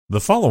The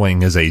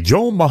following is a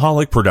Joel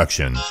Michalec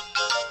production.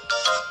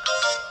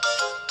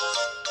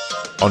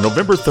 On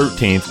November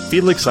 13th,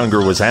 Felix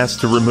Unger was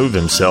asked to remove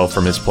himself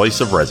from his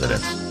place of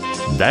residence.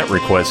 That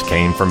request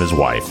came from his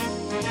wife.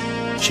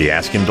 She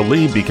asked him to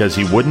leave because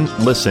he wouldn't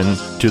listen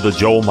to the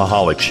Joel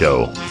Michalec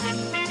Show.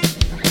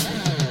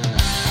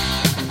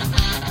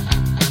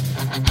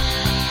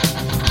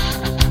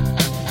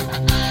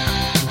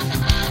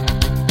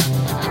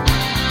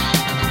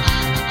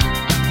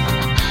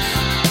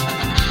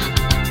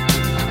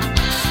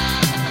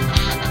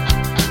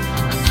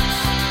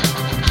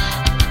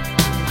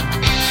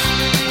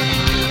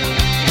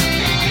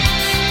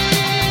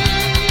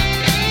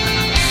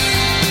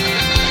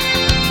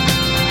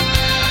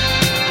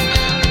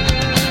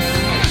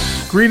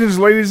 Greetings,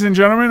 ladies and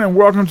gentlemen, and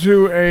welcome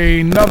to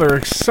another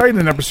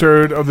exciting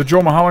episode of the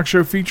Joel Michalec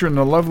Show featuring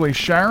the lovely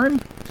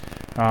Sharon.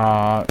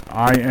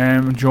 I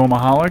am Joel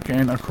Michalec,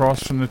 and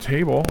across from the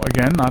table,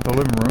 again, not the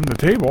living room, the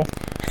table,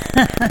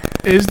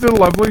 is the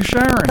lovely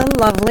Sharon. The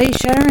lovely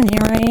Sharon,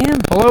 here I am.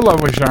 Hello,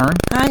 lovely Sharon.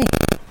 Hi.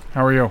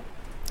 How are you?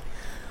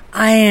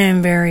 I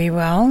am very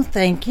well,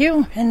 thank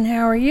you. And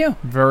how are you?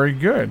 Very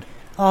good.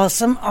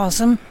 Awesome.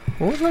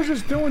 What was I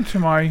just doing to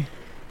my...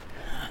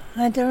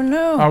 I don't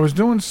know. I was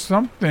doing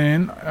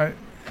something.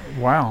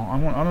 Wow, I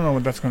don't know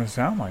what that's going to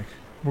sound like.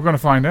 We're going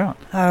to find out.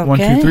 Okay. 1,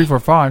 2, 3, 4,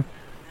 5.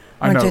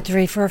 I 1, know. 2,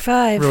 3, 4,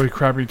 5. Really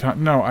crappy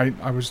time. No,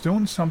 I was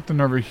doing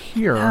something over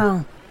here.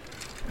 Oh.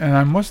 And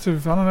I must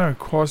have, I don't know,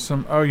 caused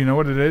some... Oh, you know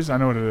what it is? I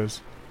know what it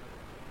is.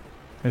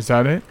 Is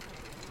that it?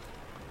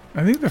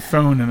 I think the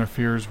phone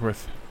interferes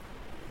with...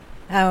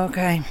 Oh,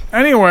 okay.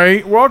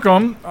 Anyway,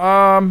 welcome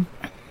to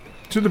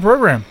the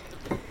program.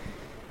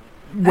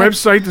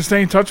 Website to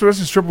stay in touch with us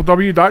is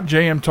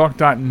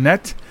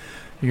www.jmtalk.net.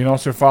 You can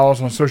also follow us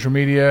on social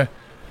media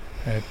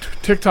at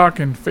TikTok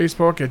and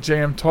Facebook at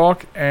JM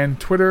Talk, and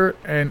Twitter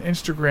and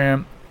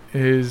Instagram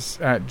is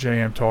at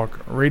JM Talk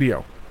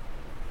Radio.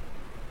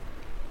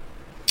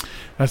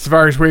 That's the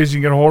various ways you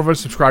can get a hold of us.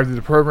 Subscribe to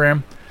the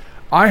program.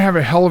 I have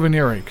a hell of an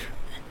earache.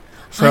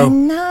 So I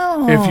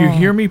know. if you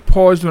hear me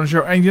pause during the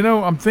show, and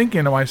I'm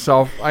thinking to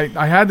myself, I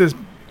had this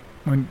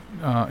when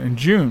in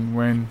June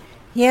when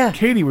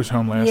Katie was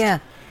home last. Yeah.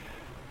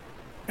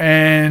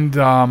 And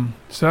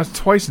so that's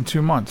twice in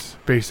 2 months,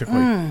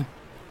 basically.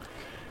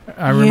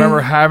 I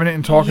remember having it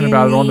and talking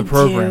about it on the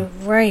program.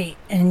 Right.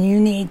 And you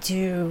need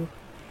to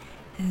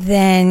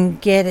then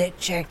get it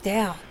checked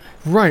out.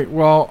 Right.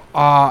 Well,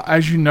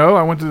 as you know,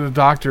 I went to the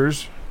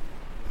doctor's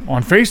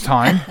on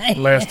FaceTime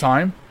last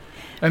time.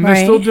 And they're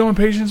still doing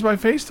patients by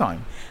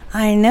FaceTime.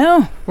 I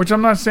know. Which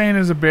I'm not saying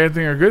is a bad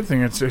thing or a good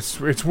thing.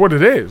 It's what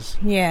it is.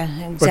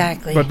 Yeah,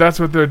 exactly. But that's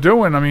what they're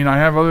doing. I mean, I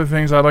have other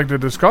things I'd like to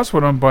discuss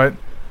with them, but,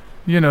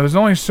 there's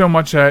only so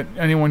much that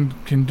anyone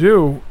can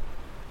do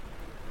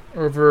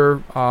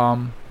over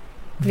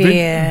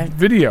via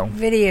video.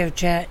 Video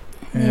chat.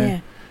 Yeah.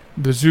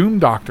 The Zoom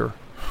doctor.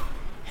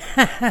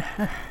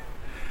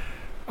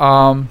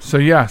 So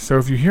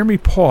if you hear me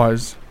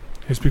pause,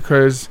 it's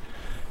because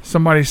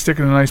somebody's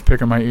sticking an ice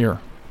pick in my ear.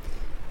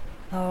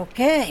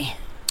 Okay.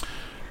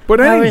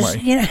 But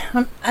anyway.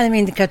 I didn't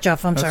mean to cut you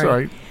off. I'm sorry. That's all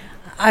right.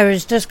 I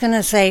was just going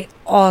to say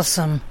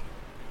awesome.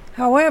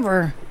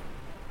 However,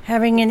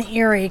 having an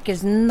earache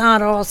is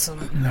not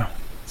awesome. No.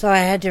 So I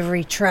had to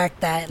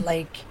retract that,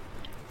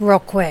 real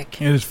quick.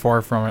 It is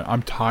far from it.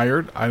 I'm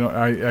tired.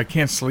 I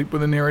can't sleep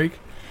with an earache.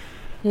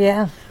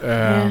 Yeah.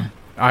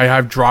 I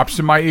have drops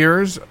in my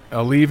ears,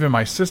 a leave in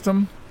my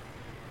system.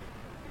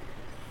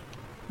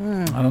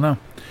 I don't know.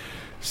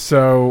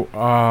 So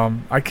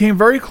I came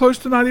very close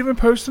to not even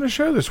posting a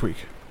show this week.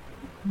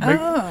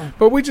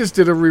 But we just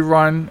did a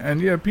rerun,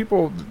 and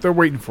people, they're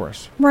waiting for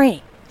us.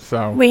 Right.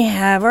 So we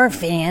have our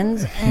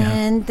fans,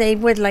 and they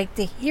would like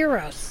to hear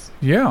us.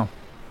 Yeah.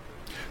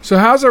 So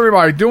how's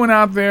everybody doing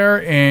out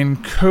there in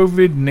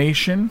COVID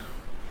Nation?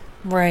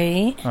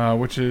 Right.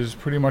 Which is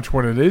pretty much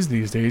what it is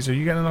these days. Are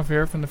you getting enough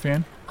air from the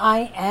fan?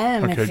 I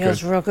am. Okay, it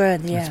feels real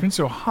good, yeah. It's been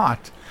so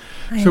hot.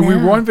 I know. We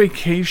were on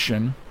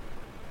vacation.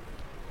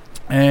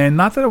 And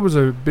not that it was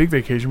a big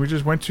vacation. We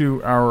just went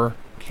to our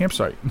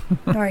campsite.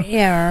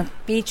 Our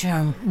beach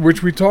home.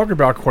 Which we talk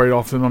about quite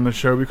often on the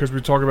show because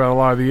we talk about a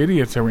lot of the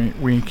idiots that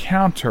we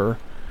encounter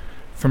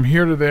from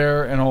here to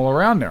there and all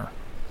around there.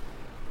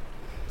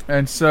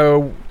 And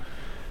so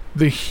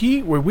the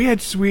heat, we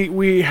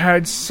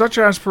had such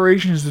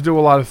aspirations to do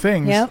a lot of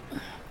things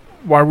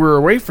while we were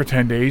away for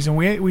 10 days. And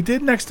we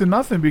did next to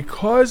nothing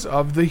because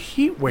of the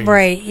heat wave.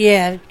 Right,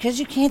 yeah. Because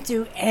you can't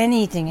do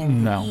anything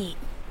in the heat.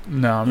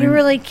 No, I mean, you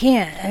really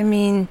can't. I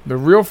mean, the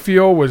real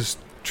feel was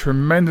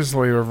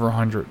tremendously over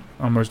 100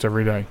 almost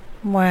every day.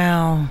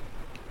 Wow.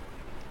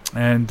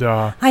 And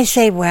I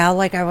say wow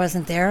like I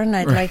wasn't there, and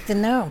I'd like to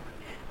know,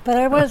 but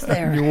I was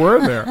there. You were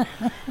there.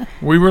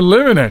 We were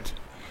living it.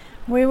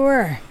 We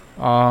were.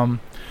 But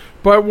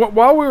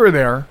while we were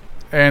there,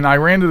 and I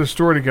ran to the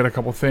store to get a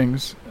couple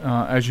things,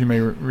 as you may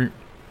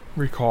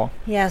recall.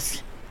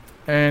 Yes.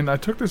 And I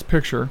took this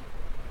picture,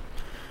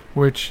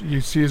 which you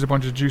see is a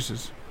bunch of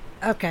juices.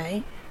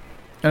 Okay.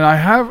 And I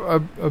have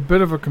a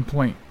bit of a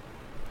complaint.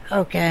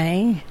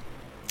 Okay.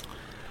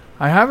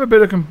 I have a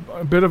bit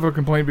of a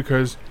complaint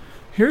because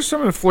here's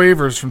some of the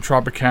flavors from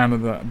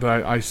Tropicana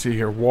that I see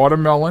here: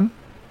 watermelon,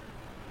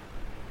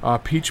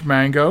 peach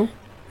mango,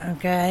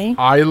 Okay.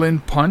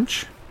 island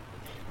punch,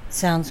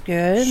 Sounds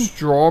good.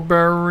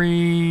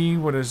 strawberry.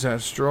 What is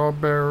that?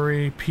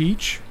 Strawberry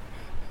peach.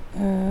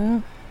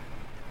 And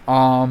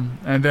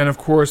then of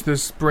course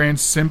this brand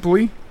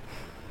Simply.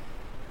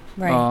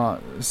 Right.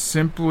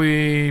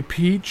 Simply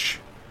peach,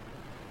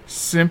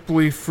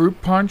 Simply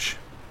fruit punch,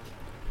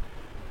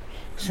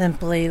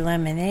 Simply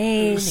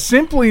lemonade.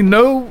 Simply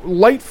no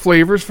light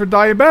flavors for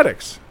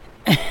diabetics.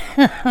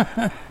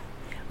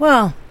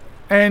 Well,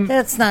 And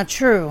that's not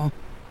true.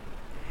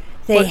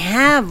 They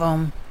have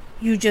them.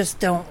 You just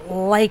don't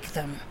like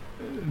them.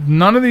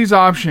 none of these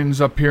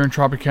options up here in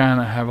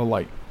Tropicana have a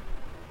light.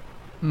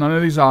 None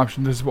of these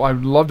options. I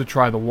would love to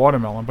try the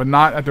watermelon, but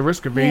not at the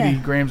risk of 80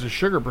 grams of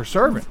sugar per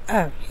serving.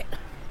 Oh, yeah.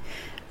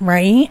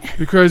 Right?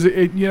 Because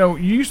you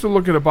used to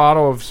look at a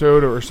bottle of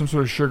soda or some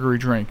sort of sugary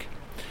drink,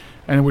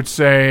 and it would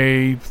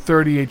say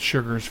 38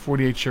 sugars,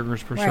 48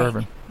 sugars per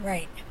serving.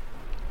 Right.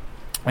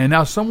 And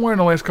now, somewhere in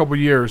the last couple of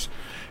years,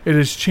 it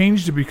has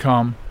changed to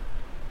become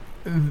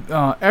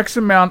X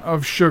amount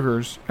of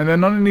sugars, and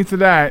then underneath of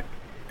that,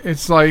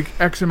 it's like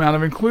X amount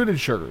of included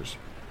sugars.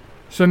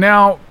 So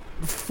now,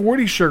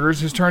 40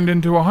 sugars has turned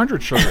into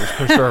 100 sugars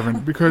per serving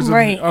because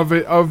of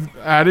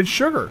added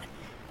sugar.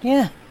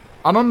 Yeah.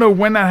 I don't know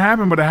when that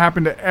happened, but it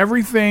happened to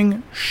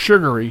everything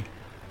sugary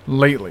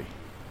lately,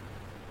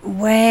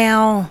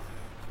 Well,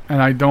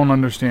 and I don't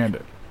understand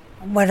it.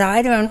 what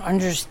I don't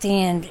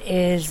understand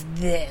is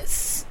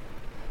this.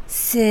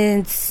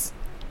 Since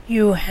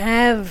you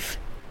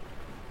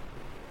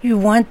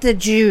want the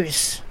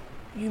juice,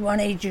 you want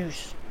a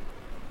juice,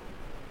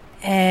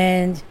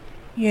 and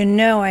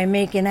I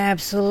make an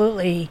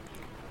absolutely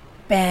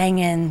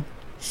banging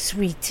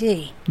sweet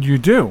tea, You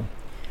do.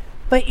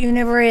 but you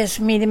never asked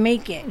me to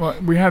make it. Well,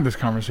 we had this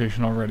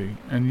conversation already,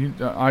 and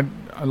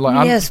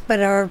Yes, but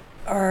our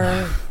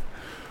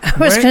I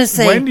was going to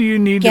say, when do you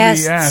need to be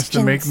guests asked to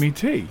can make me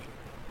tea?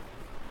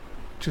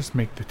 Just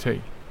make the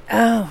tea.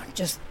 Oh,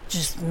 just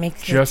make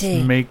the Just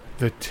tea. make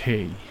the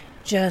tea.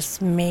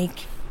 Just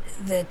make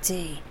the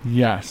tea.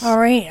 Yes. All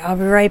right, I'll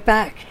be right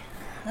back.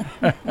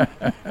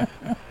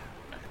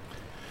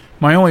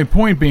 My only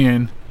point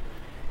being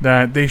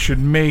that they should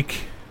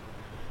make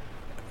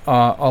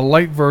a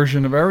light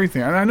version of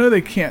everything, and I know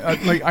they can't.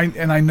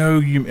 I know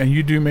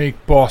you do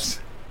make Boss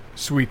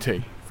sweet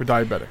tea for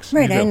diabetics.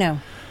 Right, You do. I know.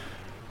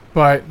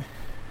 But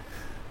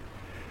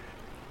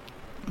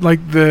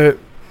the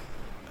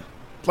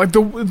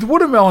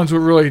watermelons were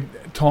really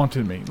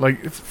taunted me.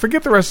 Like,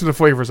 forget the rest of the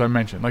flavors I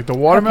mentioned. Like the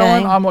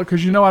watermelon, Okay. I'm like,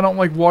 because I don't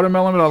like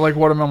watermelon, but I like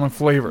watermelon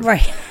flavor.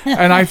 Right.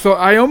 And I thought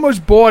I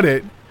almost bought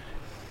it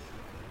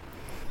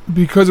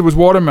because it was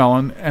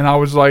watermelon, and I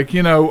was like,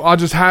 I'll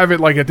just have it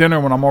like at dinner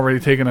when I'm already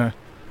taking a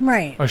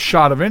Right.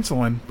 shot of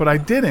insulin. But I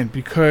didn't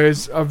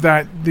because of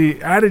the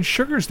added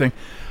sugars thing.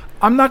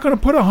 I'm not going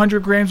to put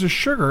 100 grams of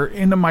sugar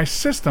into my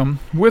system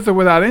with or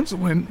without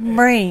insulin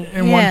Right.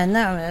 in Yeah,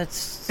 no,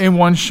 that's in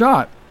one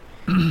shot.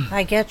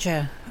 I get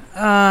you.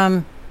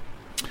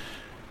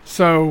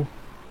 So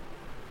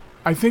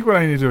I think what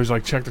I need to do is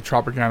check the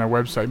Tropicana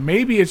website.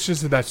 Maybe it's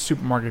just that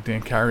supermarket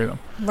didn't carry them.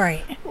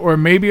 Right. Or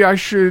maybe I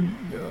should,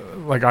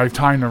 I have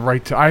time to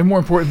write I have more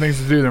important things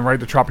to do than write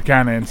to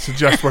Tropicana and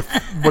suggest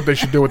what they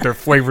should do with their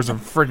flavors of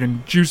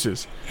friggin'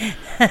 juices.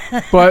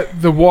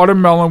 But the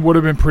watermelon would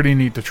have been pretty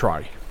neat to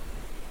try.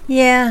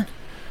 Yeah.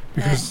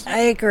 Because, I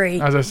agree.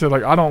 as I said,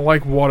 I don't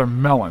like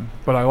watermelon,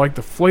 but I like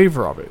the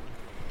flavor of it.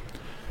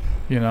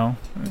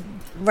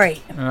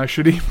 Right. And I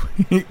should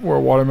eat more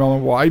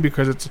watermelon. Why?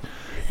 Because it's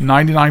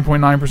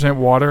 99.9%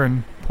 water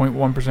and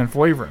 0.1%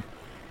 flavoring.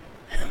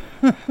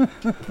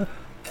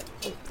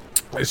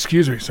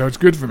 Excuse me. So it's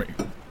good for me.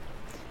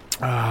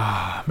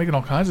 Making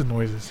all kinds of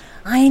noises.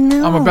 I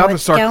know. I'm about to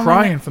what's start going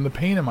crying from the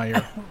pain in my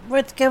ear.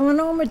 What's going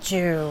on with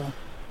you?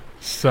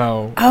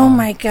 So. Oh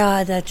my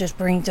God, that just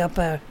brings up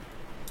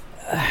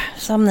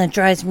something that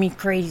drives me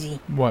crazy.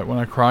 What? When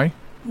I cry?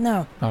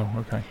 No. Oh,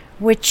 okay.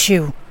 With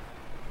you.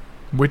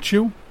 With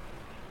you?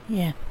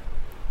 Yeah.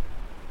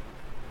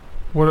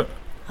 What?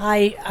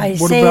 I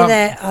What say about-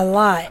 that a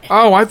lot.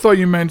 Oh, I thought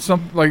you meant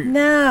something like.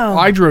 No.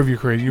 I drove you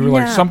crazy. You were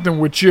like No. something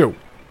with you.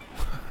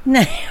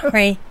 No,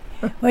 right?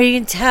 Well, you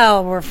can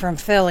tell we're from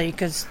Philly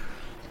because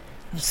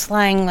of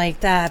slang like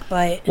that,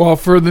 but Well,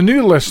 for the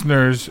new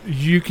listeners,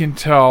 you can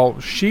tell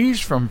she's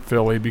from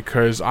Philly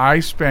because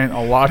I spent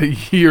a lot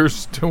of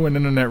years doing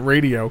internet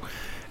radio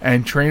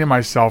and training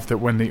myself that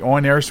when the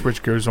on-air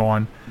switch goes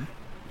on,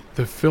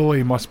 the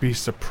Philly must be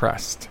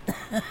suppressed.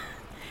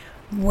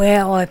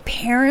 well,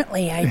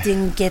 apparently I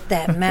didn't get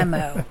that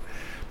memo.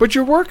 But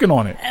you're working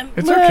on it.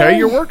 It's well, okay.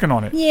 You're working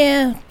on it.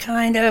 Yeah,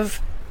 kind of.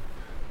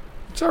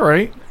 It's all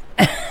right.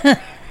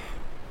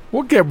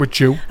 We'll get with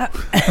you.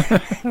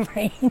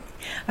 Right.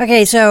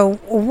 Okay, so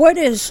what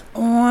is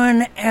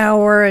on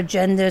our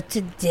agenda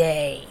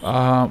today?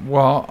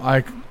 Well,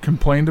 I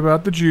complained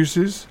about the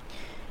juices.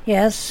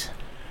 Yes.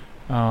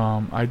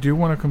 I do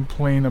want to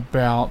complain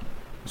about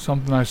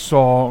something I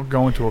saw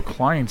going to a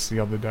client's the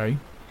other day.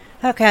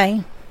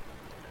 Okay.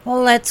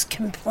 Well, let's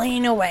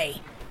complain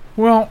away.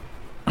 Well,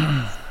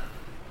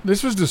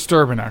 this was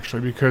disturbing,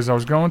 actually, because I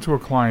was going to a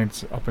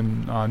client's up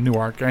in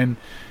Newark, and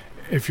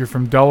if you're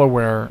from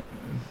Delaware,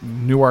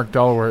 Newark,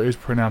 Delaware is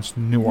pronounced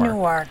Newark.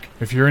 Newark.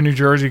 If you're in New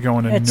Jersey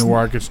going to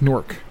Newark, it's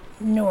Newark.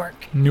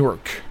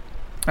 Newark.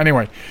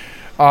 Anyway,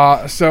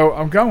 so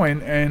I'm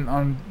going, and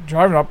I'm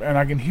driving up, and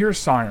I can hear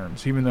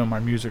sirens, even though my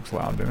music's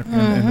loud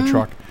in the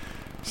truck.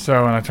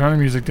 So, and I turn the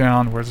music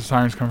down. Where's the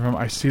sirens coming from?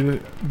 I see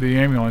the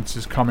ambulance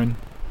is coming.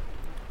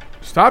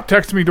 Stop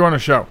texting me during the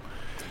show.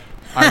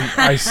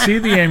 I see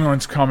the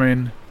ambulance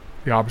coming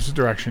the opposite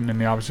direction in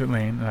the opposite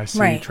lane, and I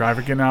see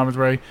traffic getting out of its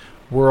way.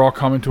 We're all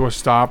coming to a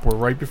stop. We're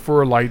right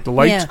before a light. The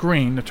light's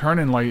green. The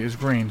turn-in light is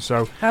green.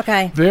 So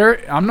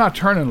there, I'm not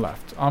turning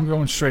left. I'm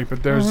going straight.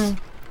 But there's an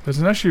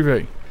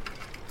SUV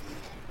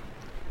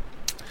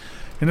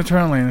in the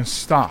turn lane and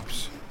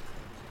stops.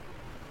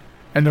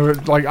 And there was,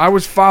 I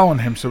was following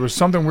him, so there was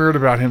something weird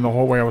about him the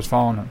whole way I was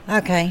following him.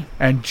 Okay.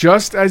 And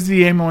just as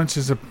the ambulance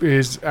is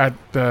at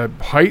the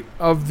height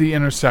of the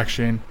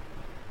intersection,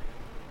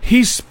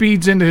 he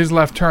speeds into his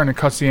left turn and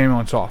cuts the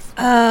ambulance off.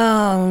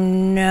 Oh,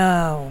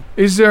 no.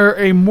 Is there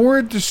a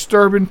more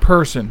disturbing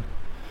person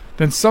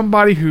than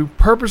somebody who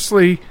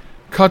purposely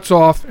cuts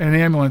off an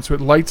ambulance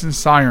with lights and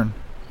siren?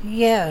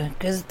 Yeah,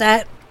 because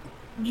that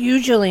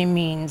usually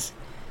means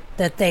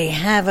that they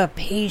have a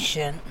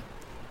patient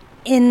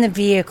in the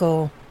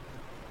vehicle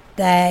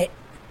that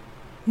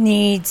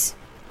needs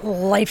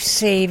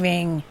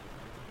life-saving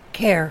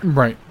care.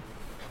 Right.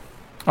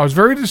 I was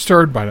very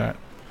disturbed by that.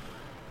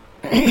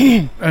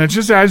 And it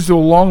just adds to a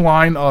long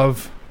line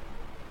of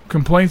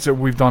complaints that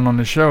we've done on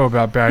the show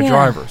about bad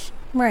drivers.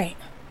 Right.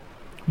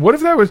 What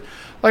if that was...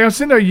 I'm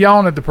sitting there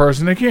yelling at the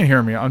person. They can't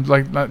hear me. I'm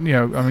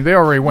they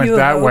already went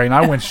that way, and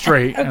I went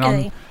straight. Okay. And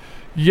I'm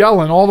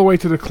yelling all the way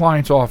to the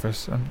client's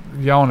office. I'm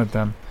yelling at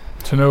them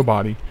to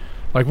nobody.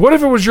 What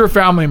if it was your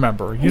family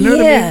member? You know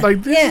what I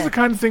mean? These are the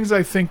kind of things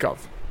I think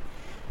of.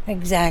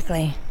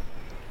 Exactly.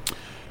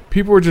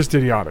 People were just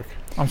idiotic.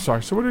 I'm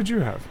sorry. So what did you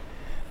have?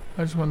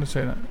 I just wanted to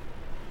say that.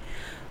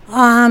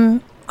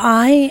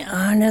 I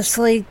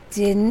honestly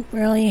didn't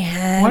really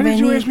have Why did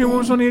you ask me what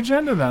was on the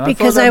agenda then?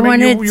 Because I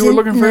wanted you were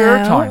looking for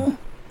airtime.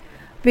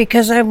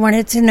 Because I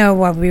wanted to know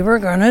what we were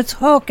going to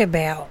talk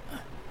about.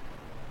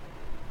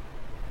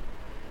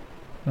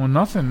 Well,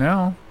 nothing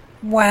now.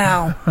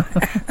 Wow.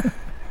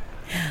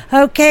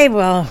 Okay,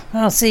 well,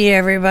 I'll see you,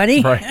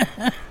 everybody. Right.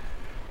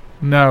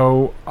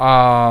 No,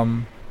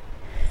 I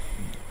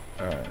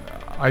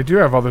do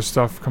have other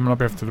stuff coming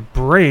up after the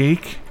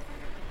break,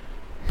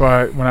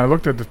 but when I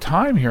looked at the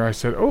time here, I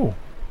said, oh,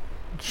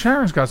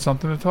 Sharon's got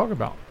something to talk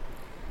about.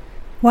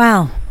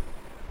 Wow.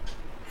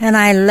 And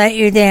I let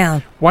you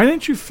down. Why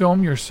didn't you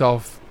film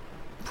yourself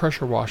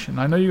pressure washing?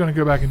 I know you're going to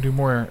go back and do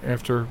more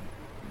after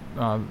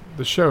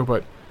the show,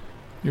 but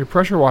you're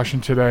pressure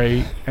washing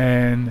today,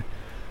 and...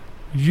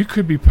 you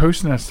could be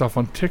posting that stuff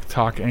on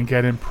TikTok and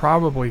getting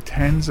probably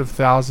tens of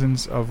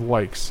thousands of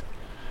likes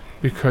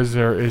because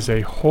there is a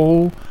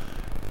whole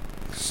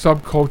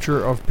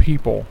subculture of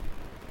people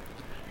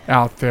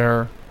out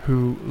there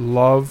who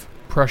love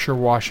pressure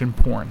washing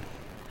porn.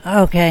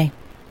 Okay.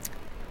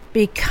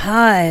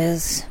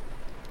 Because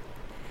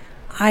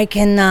I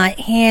cannot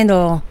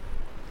handle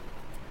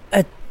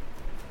a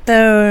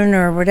phone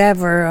or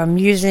whatever I'm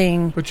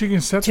using. But you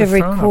can set the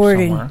phone up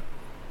somewhere.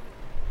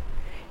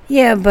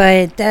 Yeah,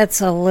 but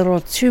that's a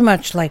little too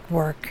much like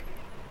work.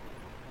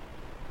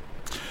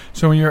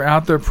 So when you're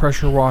out there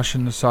pressure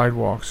washing the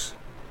sidewalks,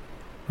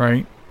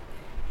 right?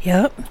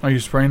 Yep. Are you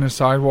spraying the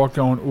sidewalk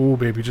going, ooh,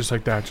 baby, just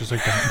like that, just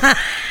like that?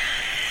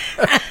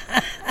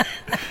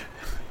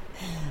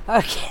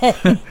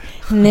 Okay.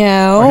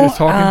 No. Are you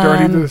talking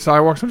dirty to the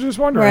sidewalks? I'm just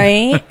wondering.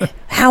 Right.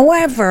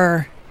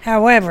 However,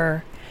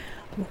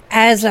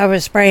 as I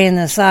was spraying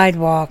the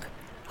sidewalk,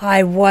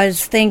 I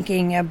was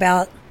thinking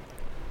about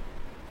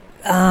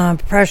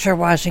pressure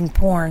washing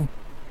porn.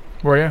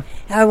 Were you?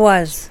 I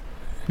was.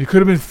 You could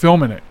have been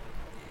filming it.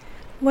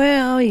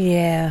 Well,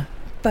 yeah,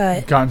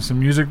 but... gotten some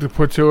music to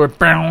put to it.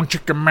 Bow,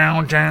 chicka,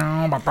 bow,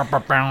 down, bow, bow, bow,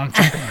 bow,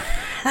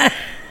 chicka.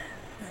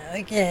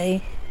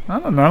 Okay. I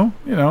don't know,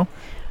 you know.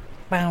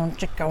 Bow,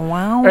 chicka,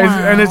 wow, wow.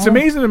 And it's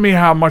amazing to me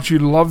how much you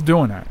love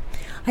doing that.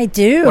 I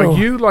do.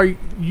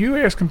 You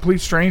ask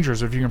complete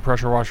strangers if you can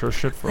pressure wash your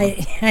shit for them.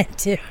 I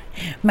do.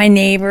 My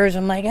neighbors,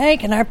 I'm like, hey,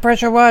 can I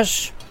pressure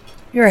wash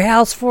your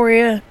house for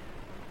you?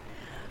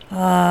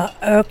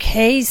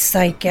 Okay,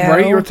 psycho.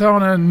 Right, you were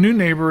telling a new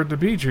neighbor at the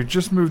beach who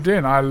just moved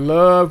in, I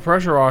love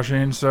pressure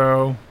washing,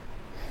 so...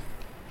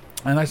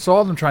 And I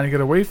saw them trying to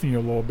get away from you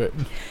a little bit.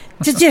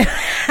 Did you?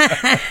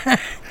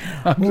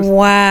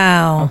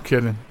 Wow. I'm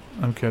kidding.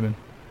 I kidding.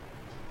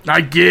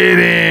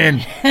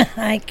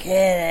 I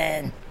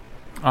kidding.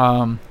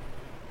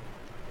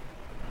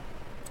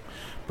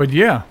 But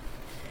yeah.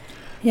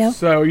 Yep.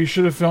 So you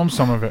should have filmed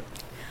some of it.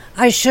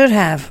 I should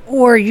have.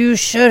 Or you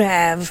should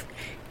have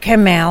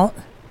come out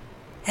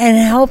and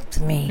helped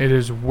me. It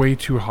is way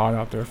too hot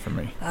out there for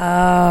me.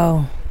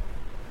 Oh.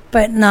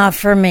 but not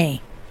for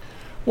me.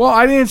 Well,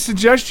 I didn't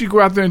suggest you go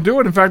out there and do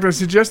it. In fact, I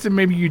suggested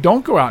maybe you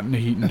don't go out in the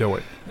heat and do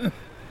it.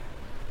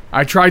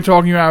 I tried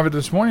talking you out of it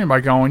this morning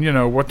by going,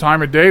 what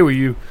time of day were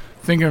you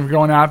thinking of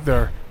going out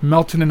there?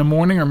 Melting in the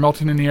morning or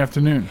melting in the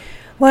afternoon?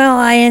 Well,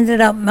 I ended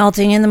up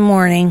melting in the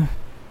morning,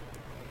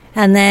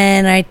 and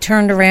then I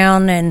turned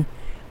around and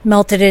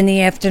melted in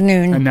the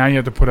afternoon. And now you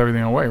have to put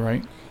everything away,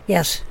 right?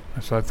 Yes.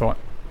 That's what I thought.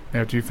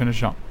 After you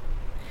finish up.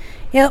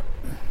 Yep.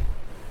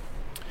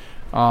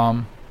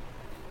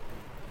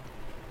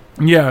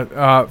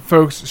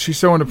 Folks, she's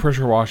so into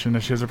pressure washing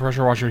that she has a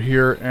pressure washer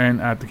here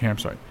and at the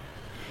campsite.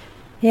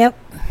 Yep.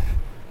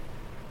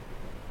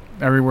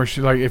 Everywhere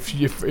she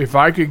if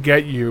I could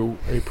get you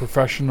a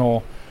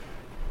professional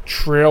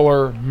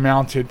trailer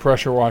mounted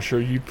pressure washer,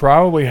 you'd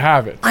probably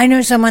have it. I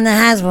know someone that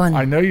has one.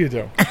 I know you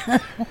do.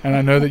 And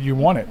I know that you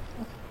want it.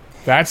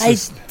 I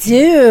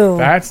do.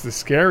 That's the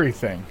scary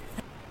thing.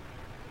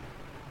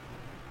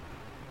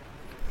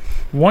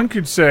 One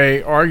could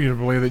say,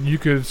 arguably, that you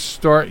could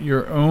start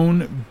your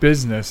own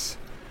business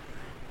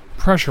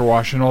pressure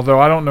washing, although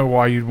I don't know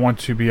why you'd want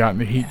to be out in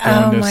the heat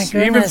doing this. My goodness,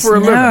 even for a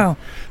no.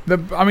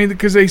 living.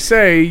 Because they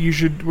say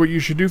what you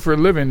should do for a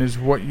living is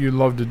what you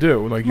love to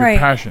do, like your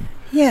passion.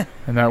 Yeah.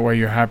 And that way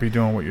you're happy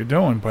doing what you're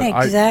doing. But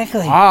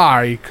exactly.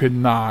 I could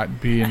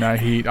not be in that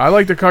heat. I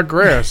like to cut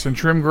grass and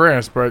trim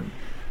grass, but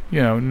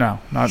no, not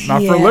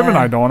for a living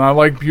I don't. I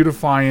like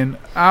beautifying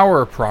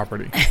our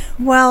property.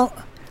 Well,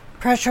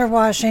 pressure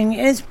washing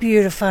is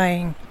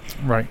beautifying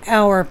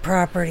our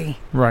property.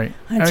 Right.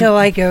 Until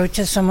I go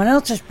to someone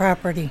else's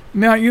property.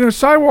 Now,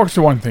 sidewalks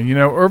are one thing.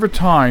 Over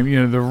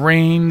time, the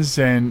rains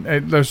and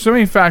there's so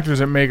many factors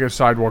that make a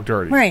sidewalk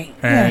dirty. Right.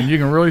 And you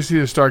can really see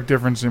the stark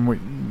difference in what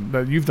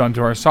that you've done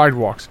to our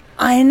sidewalks.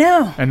 I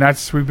know. And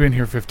we've been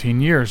here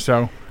 15 years,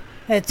 so.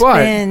 It's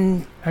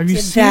been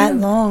that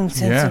long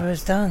since it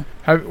was done.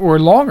 Or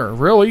longer,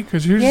 really.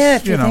 If you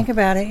think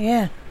about it,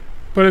 yeah.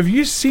 But have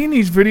you seen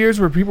these videos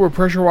where people are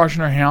pressure washing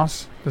their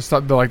house?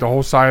 The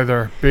whole side of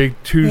their big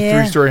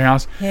 2-3-story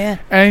house. Yeah.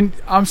 And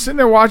I'm sitting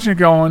there watching it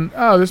going,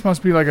 oh, this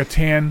must be like a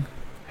tan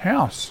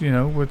house,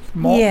 with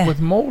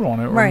mold on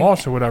it or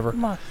moss or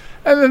whatever.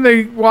 And then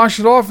they wash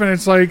it off and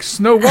it's like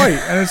Snow White.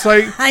 And it's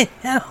like, I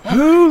know.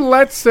 Who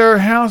lets their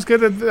house get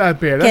that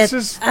bad? That's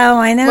just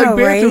I know, like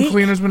bathroom right?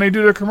 cleaners when they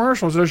do their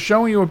commercials. They're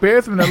showing you a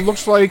bathroom that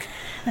looks like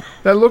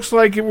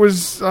it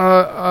was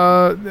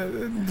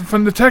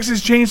from the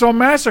Texas Chainsaw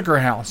Massacre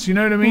house. You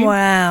know what I mean?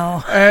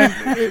 Wow. And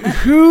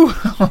who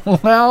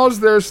allows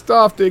their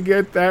stuff to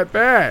get that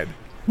bad?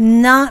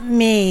 Not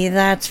me,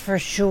 that's for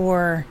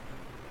sure.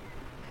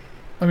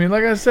 I mean,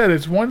 like I said,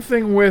 it's one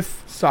thing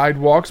with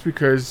sidewalks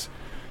because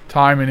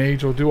time and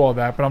age will do all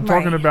that, but I'm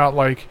talking about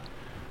like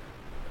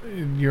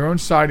your own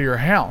side of your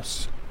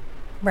house.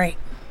 Right.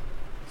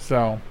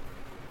 So,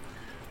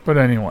 but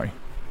anyway.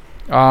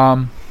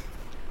 And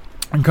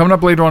coming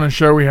up later on in the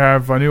show, we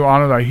have a new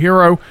Honor Thy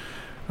Hero,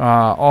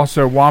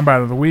 also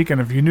Wombat of the Week, and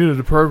if you're new to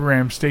the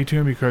program, stay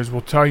tuned because we'll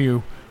tell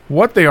you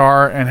what they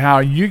are and how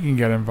you can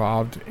get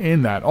involved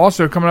in that.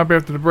 Also, coming up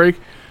after the break,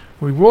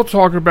 we will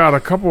talk about a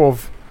couple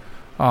of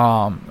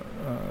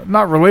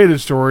not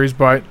related stories,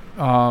 but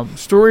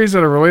stories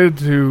that are related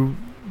to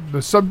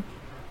the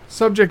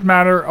subject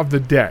matter of the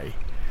day.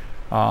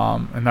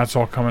 And that's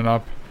all coming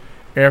up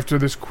after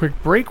this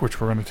quick break, which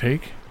we're going to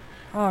take.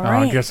 All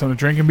right. Get something to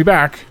drink and be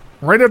back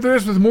right after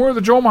this with more of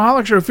the Joel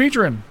Michalec Show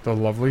featuring the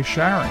lovely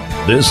Sharon.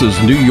 This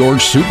is New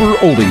York's Super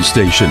Oldies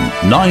Station,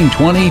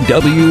 920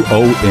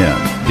 WON,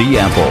 The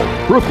Apple,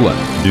 Brooklyn,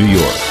 New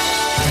York.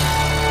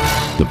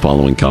 The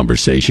following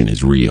conversation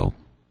is real.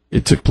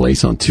 It took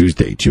place on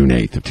Tuesday, June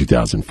 8th of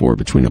 2004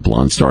 between a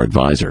Blonde Star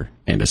advisor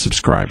and a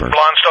subscriber.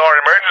 Blonde Star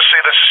emergency,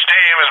 this is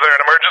Steve. Is there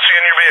an emergency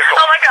in your vehicle?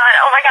 Oh my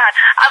god.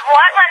 I've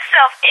locked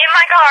myself in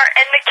my car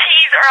and the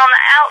keys are on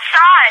the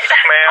outside.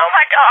 Ma'am, oh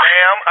my god.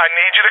 Ma'am, I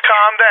need you to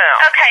calm down.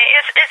 Okay,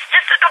 it's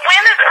just that the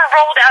windows are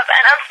rolled up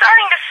and I'm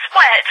starting to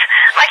sweat.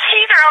 My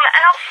keys are on the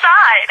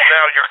outside.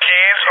 Now, your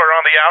keys are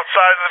on the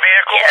outside of the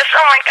vehicle? Yes,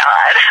 oh my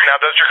god. Now,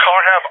 does your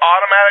car have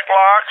automatic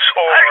locks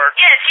or...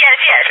 Yes.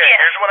 Okay,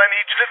 here's what I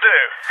need you to do.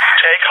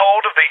 Take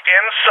hold of the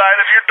inside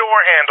of your door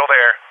handle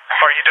there.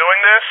 Are you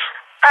doing this?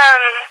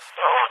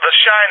 The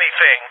shiny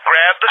thing.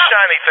 Grab the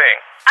shiny thing.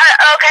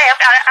 Okay, I've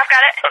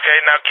got it. Okay,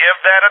 now give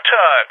that a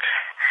tug.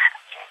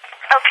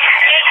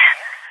 Okay.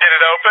 Did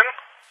it open?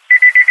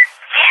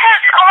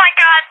 Yes, oh my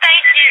god,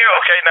 thank you.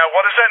 Okay, now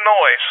what is that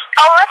noise?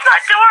 Oh, that's my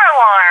door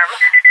alarm.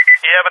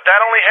 Yeah, but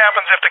that only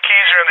happens if the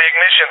keys are in the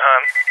ignition,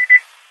 hon.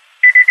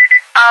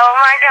 Oh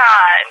my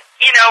god.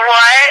 You know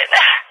what?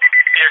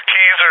 Your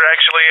keys are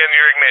actually in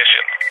your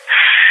ignition.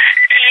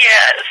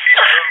 Yes.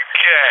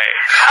 Okay.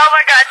 Oh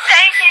my god,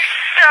 thank you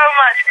so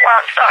much,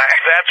 Blonde Star.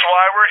 That's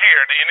why we're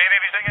here. Do you need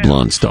anything else?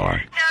 Blonde Star.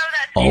 No,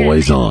 that's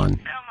Always it. on,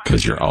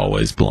 because you're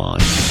always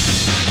blonde.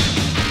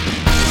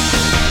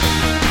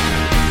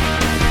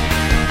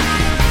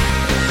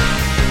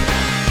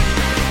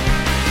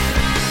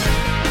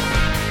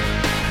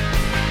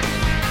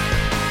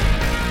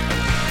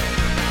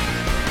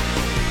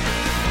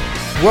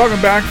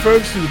 Welcome back,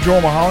 folks, to the Joel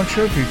Michalec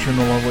Show featuring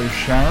the lovely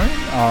Sharon.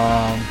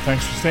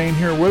 Thanks for staying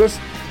here with us.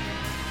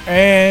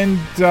 And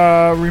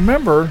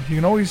remember, you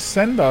can always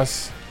send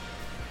us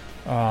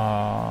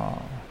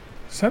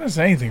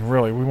anything,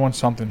 really. We want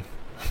something.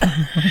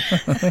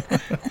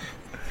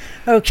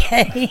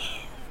 Okay.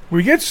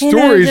 We get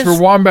stories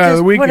for Wombat of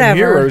the Week and whatever.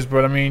 Heroes,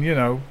 but I mean,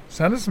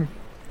 send us some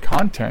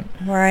content.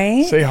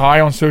 Right. Say hi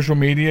on social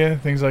media,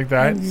 things like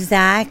that.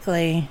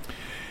 Exactly.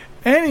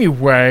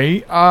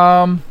 Anyway,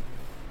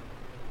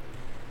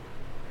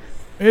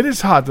 it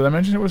is hot. Did I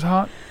mention it was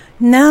hot?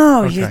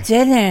 No, Okay. you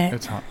didn't.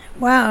 It's hot.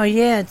 Wow,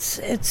 yeah,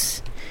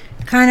 it's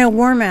kind of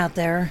warm out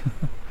there.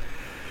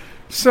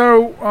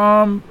 So,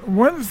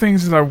 one of the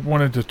things that I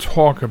wanted to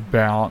talk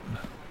about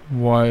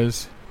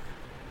was,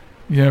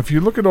 if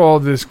you look at all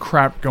this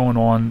crap going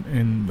on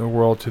in the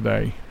world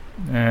today,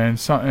 and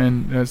some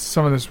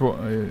of this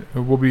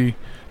there'll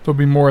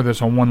be more of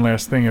this on One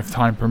Last Thing if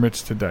time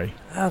permits today.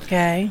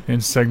 Okay. In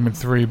segment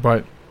 3,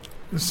 but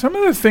some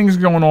of the things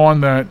going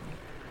on that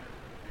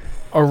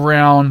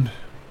around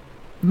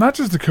not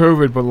just the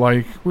COVID, but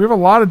we have a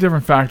lot of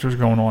different factors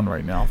going on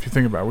right now. If you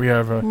think about it, we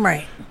have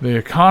Right. the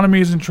economy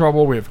is in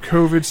trouble. We have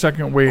COVID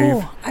second wave.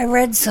 Oh, I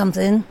read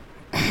something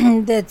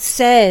that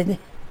said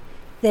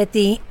that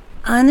the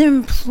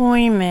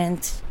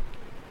unemployment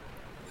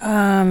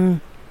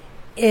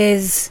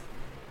is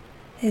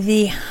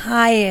the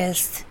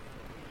highest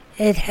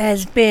it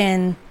has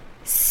been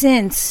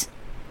since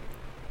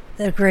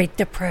the Great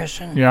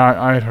Depression.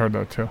 Yeah, I had heard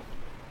that too.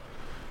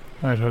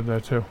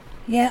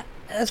 Yeah,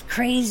 that's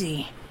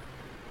crazy.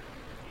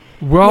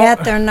 Well,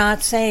 Yet they're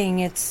not saying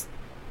it's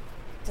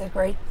the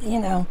great,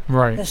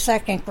 right. the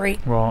second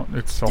Great Well,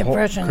 it's a whole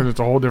Depression. because it's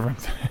a whole different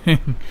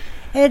thing.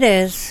 It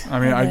is. I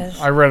mean, It I is.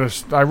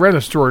 read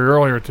a story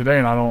earlier today,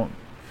 and I don't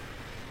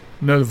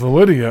know the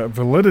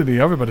validity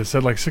of it, but it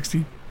said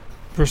 60%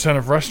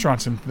 of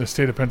restaurants in the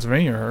state of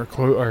Pennsylvania are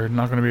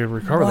not going to be able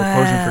to recover. They're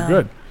closing for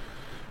good.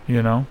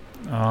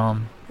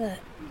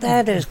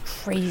 That is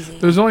crazy.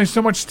 There's only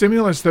so much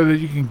stimulus though that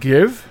you can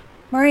give.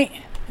 Right.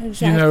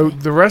 Exactly.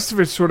 The rest of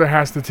it sort of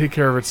has to take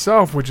care of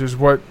itself, which is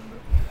what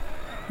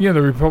the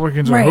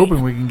Republicans are Right.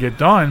 hoping we can get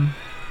done.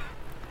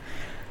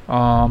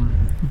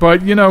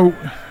 But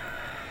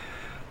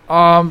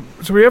so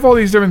we have all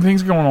these different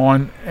things going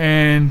on,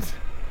 and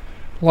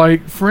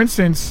for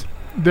instance,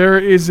 there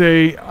is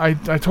I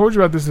told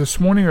you about this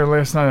morning or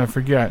last night, I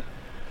forget.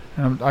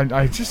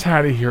 I just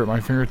had it here at my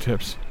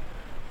fingertips.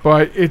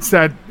 But it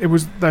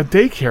was that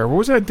daycare. What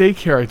was that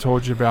daycare I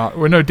told you about?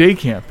 Well, no, day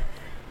camp.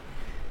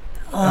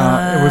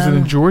 Was it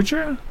in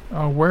Georgia?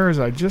 Where is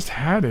it? I just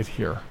had it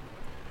here.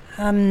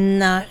 I'm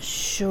not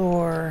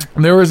sure.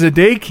 And there was a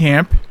day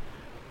camp,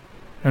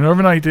 an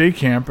overnight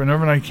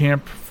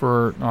camp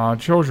for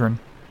children.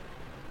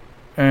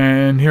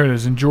 And here it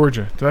is in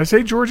Georgia. Did I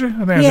say Georgia?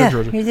 I think I said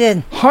Georgia. You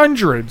did.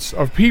 Hundreds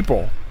of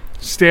people,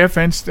 staff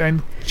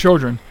and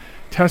children,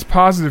 test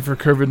positive for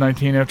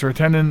COVID-19 after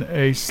attending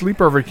a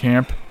sleepover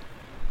camp,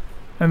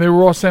 and they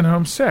were all sent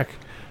home sick.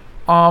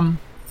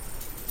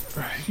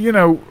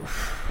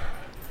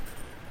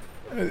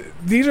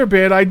 These are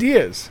bad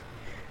ideas.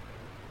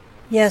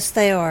 Yes,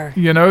 they are.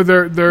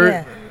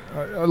 They're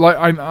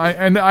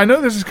I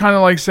know this is kind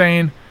of like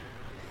saying,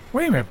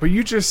 wait a minute, but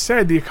you just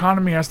said the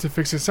economy has to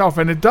fix itself,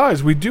 and it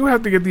does. We do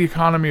have to get the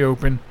economy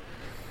open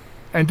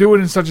and do it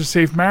in such a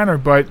safe manner,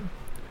 but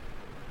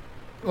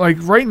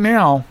right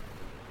now,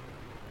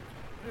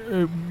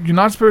 you're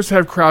not supposed to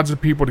have crowds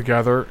of people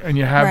together, and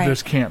you have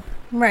this camp.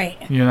 Right.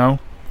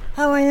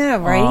 Oh, I know,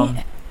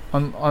 right?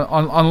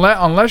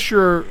 Unless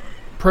you're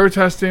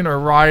protesting or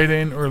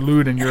rioting or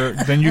looting,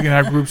 then you can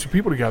have groups of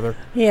people together.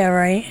 Yeah,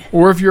 right.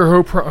 Or if you're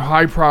a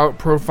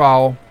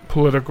high-profile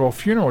political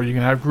funeral, you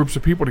can have groups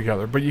of people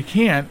together, but you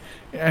can't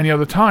any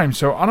other time.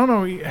 So I don't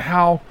know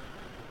how,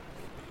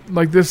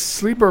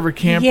 this sleepover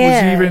camp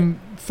was even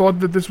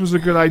thought that this was a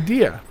good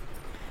idea.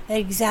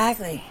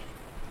 Exactly.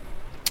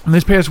 And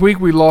this past week,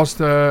 we lost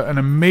an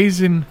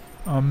amazing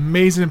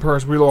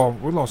person. We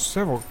lost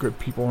several good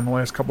people in the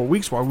last couple of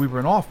weeks while we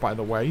were off, by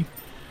the way.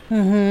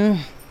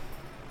 Mm-hmm.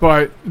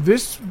 But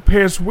this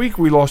past week,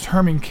 we lost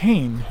Herman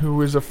Cain,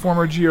 who is a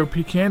former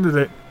GOP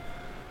candidate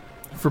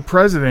for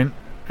president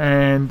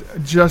and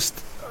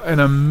just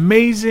an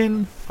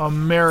amazing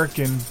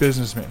American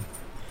businessman.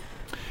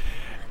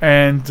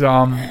 And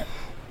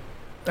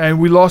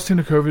we lost him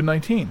to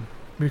COVID-19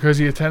 because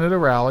he attended a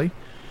rally.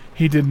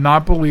 He did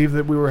not believe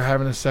that we were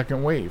having a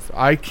second wave.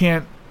 I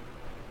can't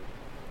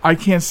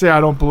say I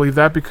don't believe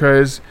that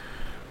because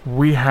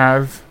we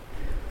have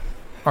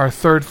our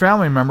third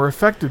family member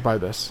affected by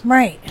this.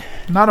 Right.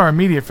 Not our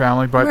immediate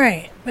family, but...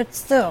 Right, but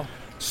still.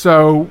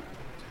 So,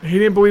 he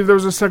didn't believe there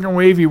was a second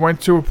wave. He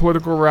went to a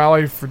political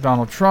rally for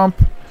Donald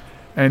Trump,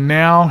 and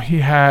now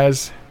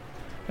he's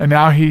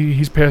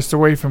passed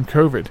away from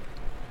COVID.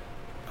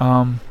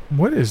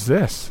 What is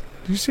this?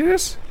 Do you see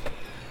this?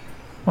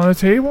 On the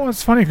table?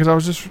 It's funny because I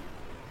was just...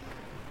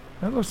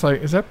 That looks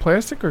like... Is that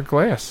plastic or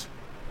glass?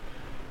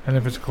 And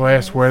if it's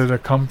glass, where did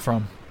it come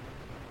from?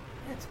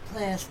 It's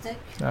plastic.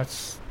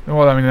 That's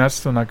Well, I mean, that's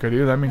still not good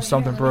either. That means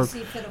something Here, let me broke.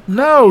 see if it'll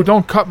No, cut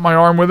don't cut my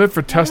arm with it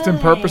for testing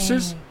Hey,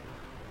 purposes.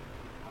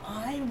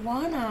 I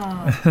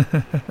wanna.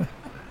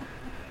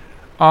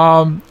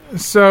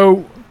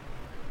 So,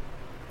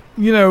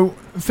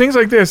 things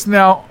like this.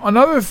 Now,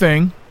 another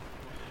thing,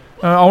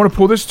 I want to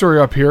pull this story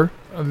up here.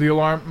 The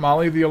alarm,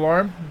 Molly, the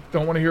alarm.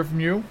 Don't want to hear from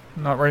you.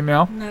 Not right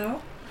now.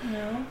 No.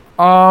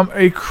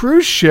 A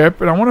cruise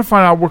ship, and I want to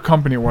find out what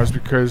company it was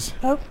because,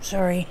 Oh,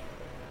 sorry.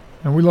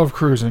 and we love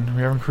cruising.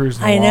 We haven't cruised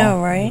in a I while.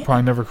 know, right? We'll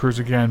probably never cruise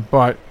again.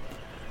 But,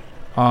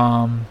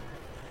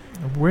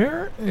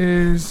 where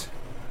is?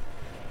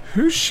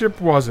 Whose ship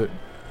was it?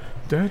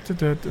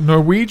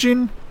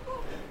 Norwegian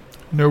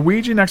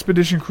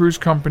Expedition Cruise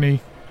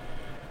Company.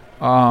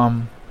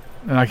 And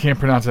I can't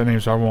pronounce that name,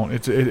 so I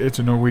won't. It's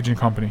a Norwegian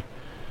company.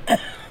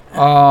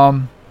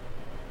 I'm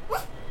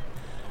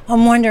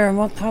wondering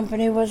what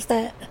company was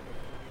that?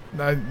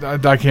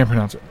 I can't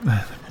pronounce it,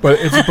 but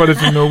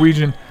it's a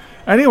Norwegian.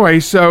 Anyway,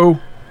 so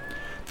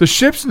the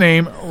ship's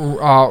name,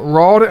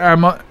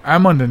 Roald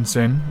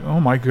Amundsen. Oh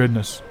my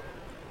goodness.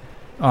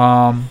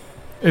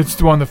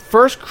 It's one of the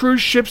first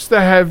cruise ships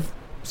that have,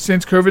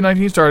 since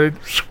COVID-19 started,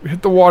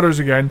 hit the waters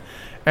again,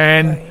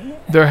 and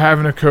they're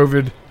having a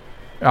COVID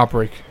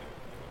outbreak.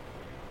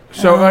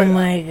 So, oh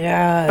my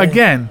God!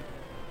 Again,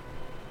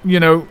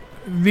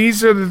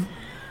 these are the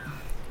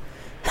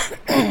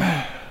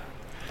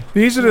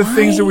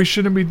things that we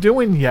shouldn't be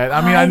doing yet.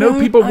 I mean, I know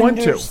people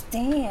want to.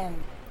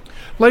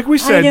 Like we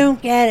said, I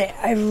don't get it.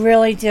 I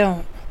really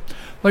don't.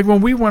 Like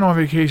when we went on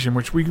vacation,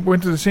 which we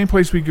went to the same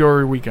place we go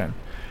every weekend,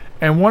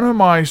 and one of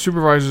my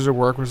supervisors at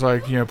work was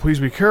like, please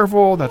be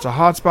careful. That's a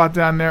hot spot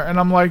down there. And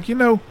I'm like, you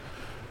know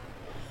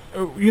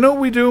what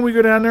we do when we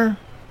go down there?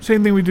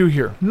 Same thing we do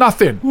here.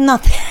 Nothing.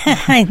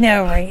 I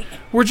know, right?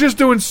 We're just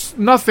doing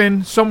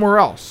nothing somewhere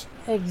else.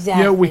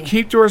 Exactly. We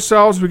keep to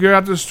ourselves. We go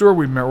out to the store.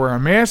 We wear a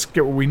mask.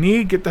 Get what we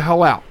need. Get the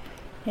hell out.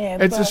 Yeah,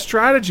 it's a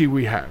strategy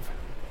we have.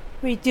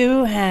 We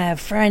do have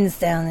friends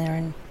down there,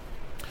 and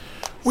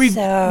we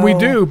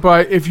do.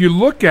 But if you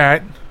look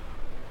at,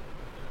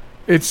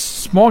 it's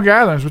small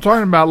gatherings. We're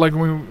talking about like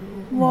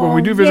when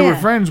we do visit with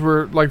friends,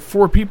 we're like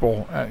 4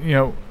 people.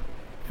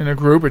 In a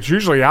group. It's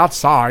usually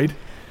outside.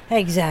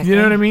 Exactly. You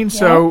know what I mean? Yep.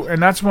 So,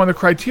 and that's one of the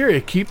criteria.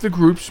 Keep the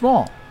group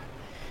small.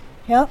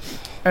 Yep.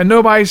 And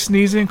nobody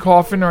sneezing,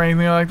 coughing, or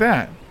anything like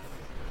that.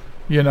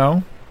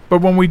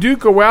 But when we do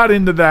go out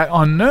into that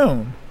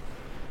unknown,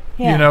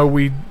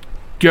 we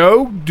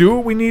go, do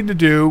what we need to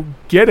do,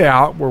 get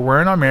out, we're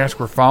wearing our mask,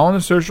 we're following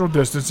the social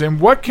distancing.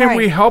 What can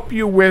we help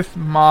you with,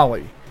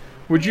 Molly?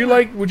 Would you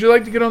like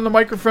to get on the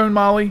microphone,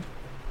 Molly?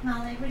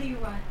 Molly, what do you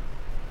want?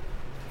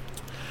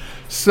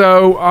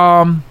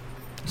 So,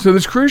 so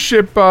this cruise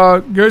ship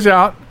goes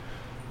out,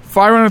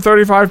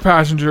 535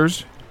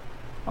 passengers,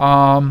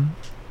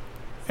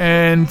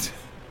 and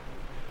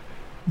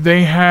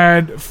they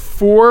had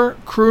 4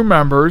 crew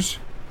members,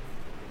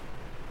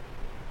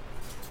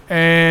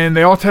 and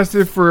they all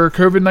tested for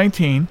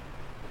COVID-19.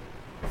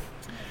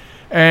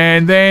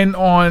 And then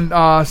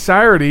on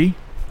Saturday,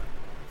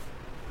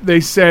 they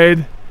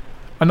said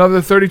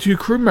another 32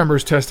 crew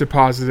members tested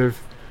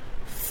positive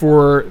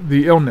for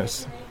the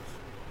illness.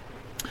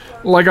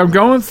 Like, I'm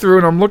going through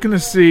and I'm looking to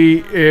see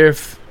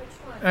if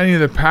any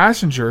of the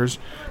passengers,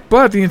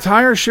 but the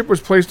entire ship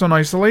was placed on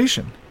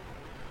isolation.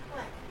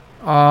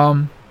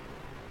 And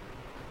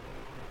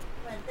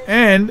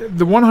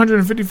the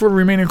 154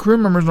 remaining crew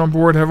members on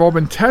board have all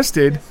been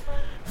tested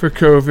for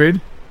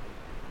COVID,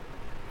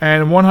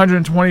 and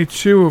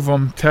 122 of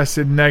them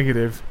tested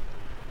negative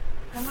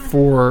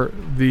for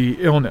the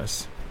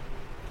illness.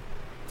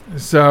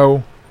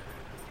 So,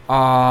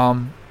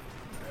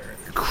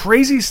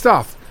 crazy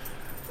stuff.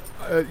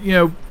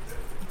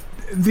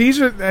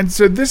 These are, and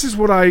so this is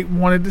what I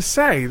wanted to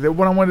say. That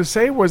what I wanted to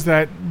say was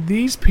that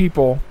these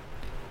people,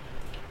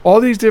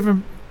 all these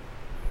different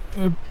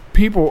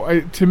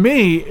people, to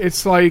me,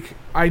 it's like,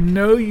 I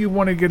know you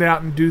want to get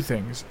out and do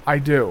things. I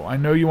do. I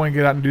know you want to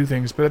get out and do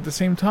things, but at the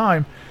same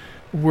time,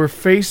 we're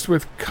faced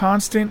with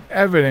constant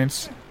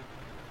evidence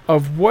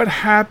of what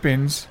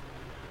happens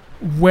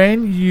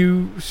when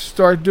you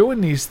start doing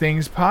these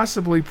things,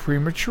 possibly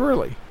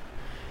prematurely.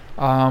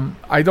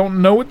 I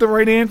don't know what the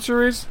right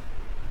answer is.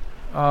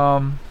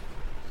 But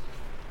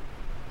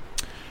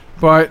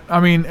I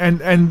mean,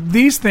 and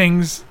these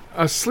things,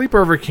 a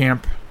sleepover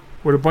camp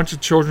with a bunch of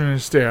children and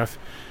staff,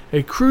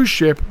 a cruise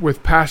ship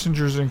with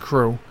passengers and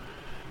crew,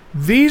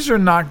 these are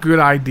not good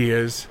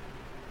ideas,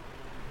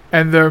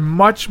 and they're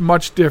much,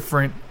 much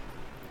different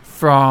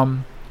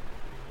from,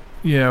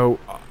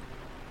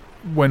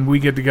 when we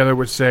get together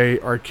with, say,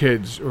 our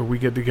kids, or we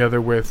get together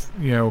with,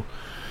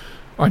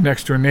 our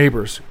next door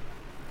neighbors.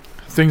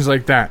 Things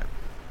like that.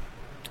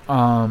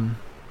 So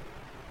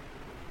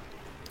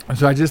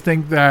I just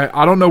think that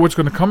I don't know what's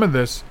going to come of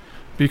this,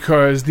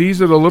 because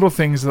these are the little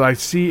things that I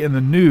see in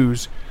the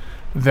news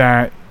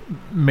that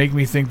make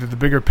me think that the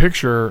bigger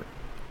picture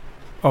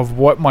of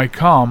what might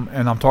come,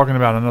 and I'm talking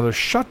about another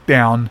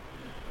shutdown,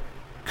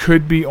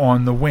 could be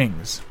on the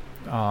wings.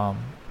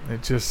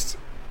 It just,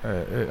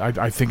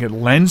 I think it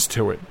lends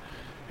to it.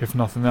 if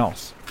nothing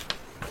else.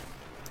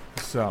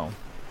 So,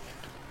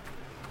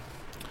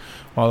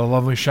 while the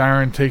lovely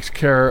Sharon takes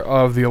care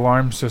of the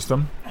alarm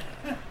system,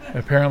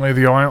 apparently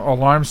the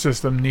alarm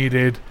system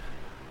needed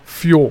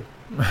fuel.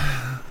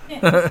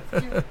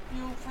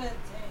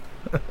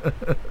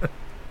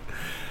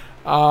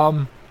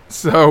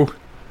 So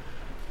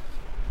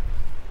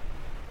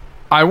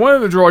I wanted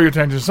to draw your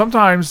attention.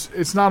 Sometimes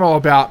it's not all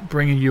about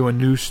bringing you a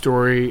news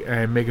story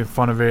and making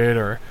fun of it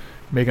or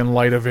making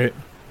light of it.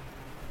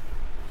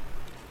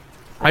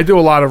 I do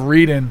a lot of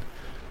reading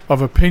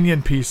of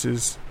opinion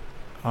pieces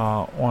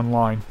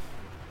online.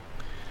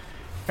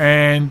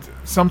 And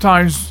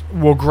sometimes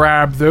we'll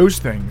grab those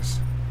things.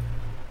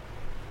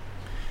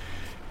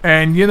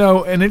 And,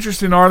 an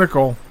interesting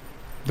article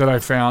that I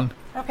found.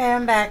 Okay,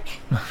 I'm back.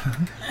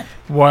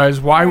 Was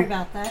why... Sorry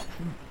about that.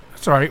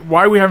 That's all right.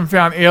 Why we haven't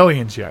found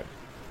aliens yet.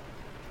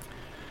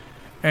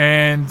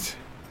 And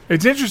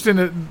it's interesting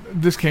that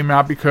this came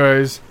out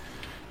because,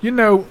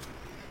 the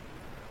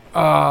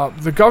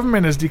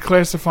government is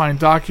declassifying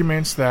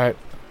documents that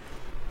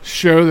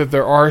show that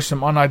there are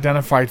some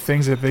unidentified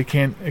things that they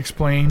can't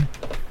explain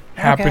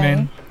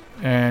happening.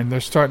 Okay. And they're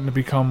starting to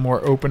become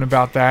more open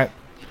about that.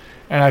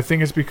 And I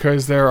think it's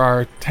because there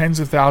are tens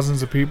of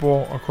thousands of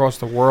people across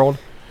the world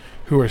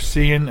who are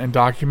seeing and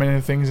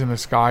documenting things in the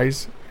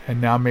skies. And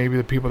now maybe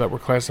the people that were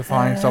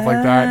classifying stuff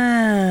like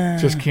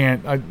that just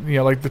can't,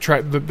 like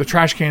the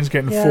trash can's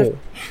getting full.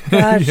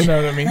 You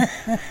know what I mean?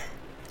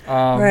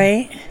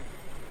 Right.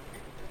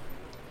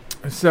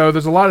 So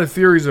there's a lot of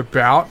theories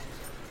about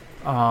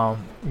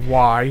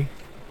why.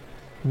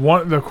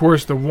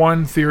 The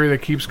one theory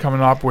that keeps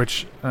coming up,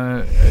 which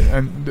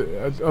maybe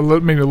a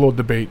little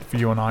debate for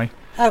you and I.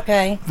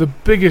 Okay. The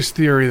biggest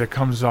theory that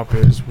comes up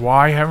is,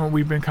 why haven't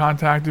we been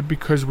contacted?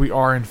 Because we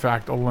are in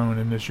fact alone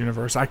in this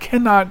universe. I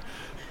can't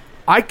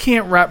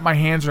wrap my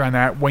hands around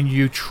that when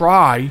you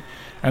try,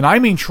 and I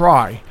mean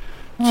try,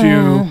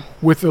 to,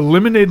 with the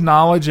limited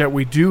knowledge that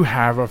we do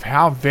have of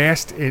how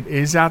vast it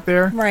is out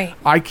there, right.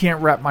 I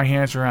can't wrap my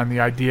hands around the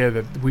idea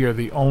that we are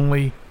the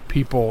only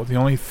people, the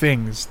only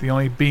things, the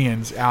only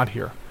beings out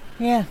here.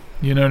 Yeah.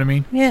 You know what I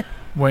mean? Yeah.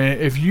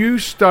 If you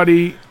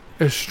study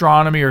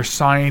astronomy or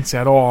science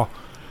at all,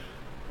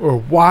 or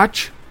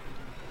watch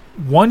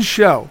one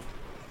show,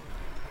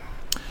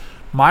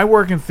 my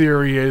working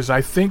theory is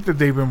I think that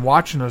they've been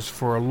watching us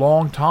for a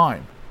long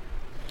time.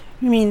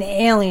 You mean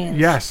aliens?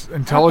 Yes,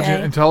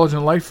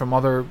 intelligent life from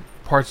other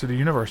parts of the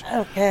universe.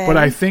 Okay. But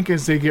I think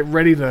as they get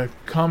ready to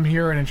come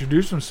here and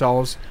introduce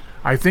themselves,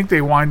 I think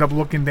they wind up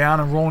looking down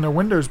and rolling their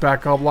windows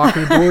back up,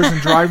 locking the doors,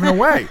 and driving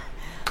away.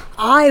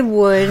 I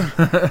would.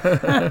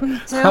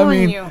 I'm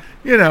telling you.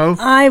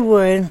 I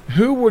would.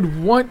 Who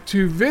would want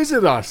to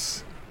visit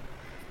us?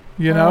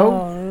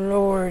 Oh,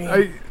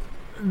 Lordy.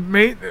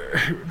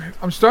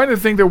 I'm starting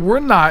to think that we're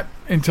not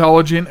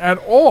intelligent at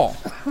all.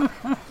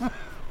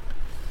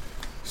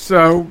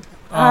 So,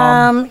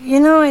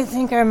 I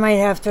think I might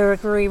have to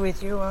agree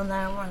with you on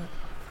that one.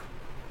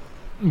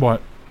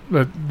 What?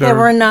 That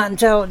we're not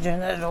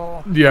intelligent at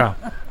all. Yeah.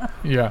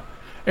 Yeah.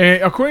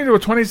 And according to a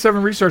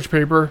 2017 research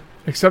paper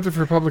accepted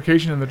for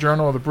publication in the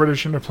Journal of the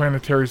British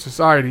Interplanetary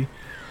Society,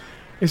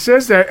 it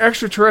says that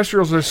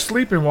extraterrestrials are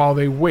sleeping while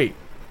they wait.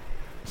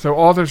 So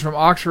authors from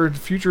Oxford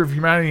Future of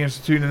Humanity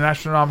Institute and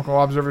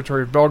Astronomical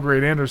Observatory of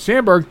Belgrade, Anders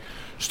Sandberg,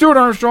 Stuart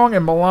Armstrong,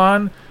 and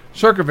Milan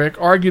Cirkovic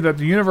argue that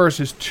the universe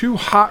is too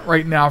hot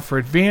right now for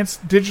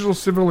advanced digital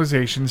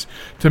civilizations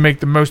to make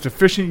the most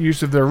efficient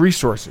use of their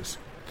resources.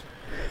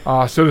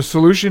 So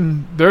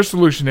their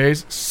solution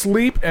is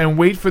sleep and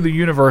wait for the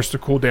universe to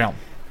cool down.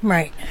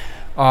 Right.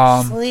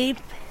 Sleep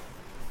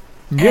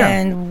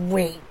and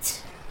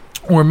wait.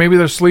 Or maybe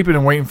they're sleeping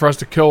and waiting for us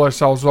to kill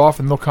ourselves off,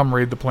 and they'll come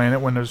raid the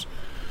planet when there's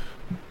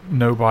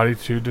nobody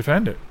to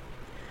defend it.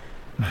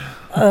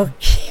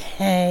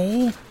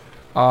 Okay.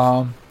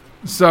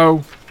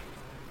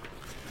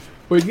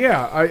 But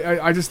yeah,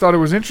 I just thought it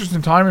was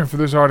interesting timing for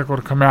this article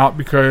to come out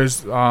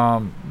because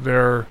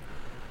there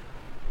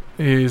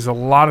is a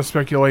lot of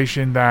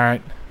speculation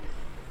that,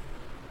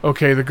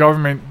 the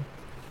government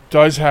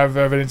does have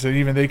evidence that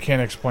even they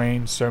can't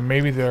explain, so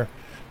maybe they're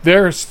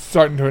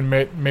starting to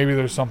admit maybe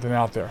there's something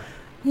out there.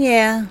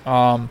 Yeah.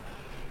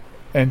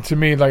 And to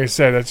me, like I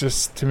said,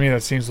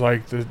 that seems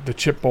like the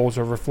chip bowls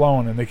are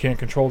overflowing and they can't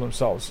control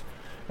themselves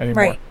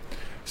anymore. Right.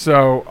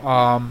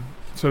 So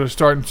they're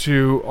starting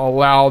to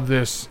allow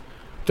this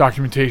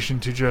documentation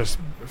to just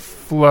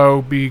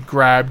flow, be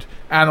grabbed,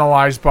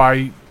 analyzed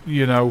by,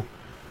 your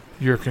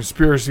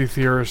conspiracy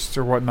theorists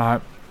or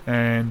whatnot,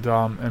 and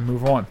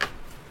move on.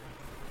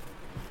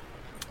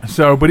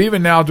 So, but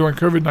even now during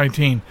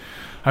COVID-19,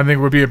 I think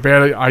it would be a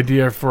bad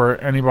idea for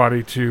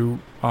anybody to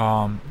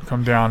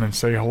come down and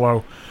say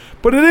hello.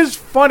 But it is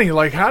funny,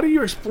 like, how do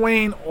you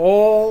explain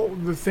all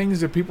the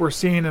things that people are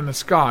seeing in the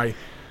sky?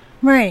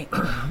 Right.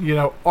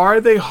 Are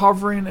they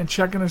hovering and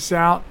checking us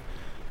out?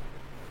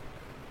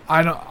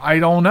 I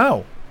don't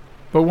know.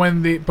 But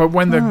when the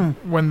Department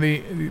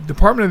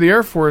of the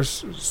Air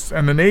Force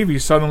and the Navy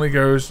suddenly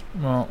goes,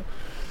 well,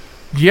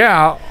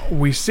 yeah,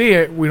 we see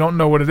it. We don't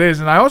know what it is.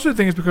 And I also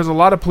think it's because a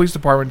lot of police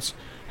departments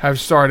have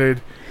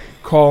started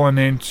calling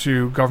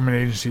into government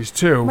agencies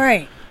too.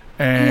 Right.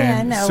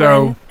 And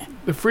so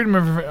the freedom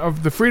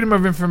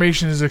of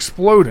information is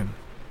exploding.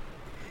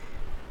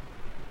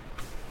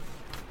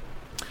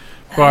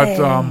 But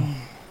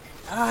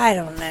I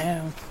don't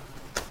know.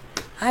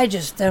 I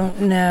just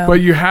don't know. But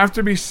you have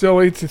to be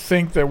silly to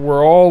think that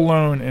we're all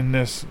alone in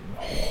this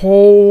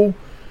whole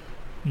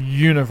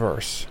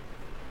universe.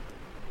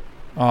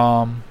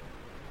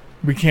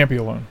 We can't be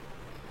alone.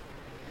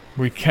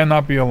 We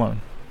cannot be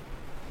alone.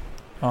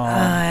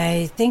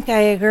 I think I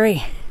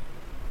agree.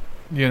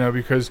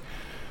 Because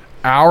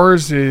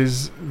ours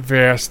is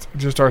vast,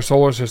 just our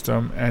solar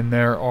system, and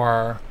there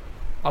are,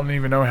 I don't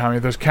even know how many,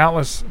 there's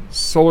countless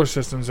solar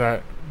systems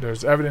that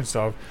there's evidence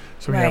of.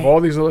 So we have all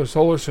these other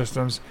solar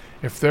systems.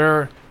 If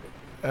they're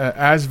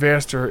as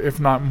vast or if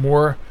not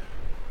more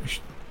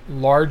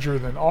larger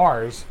than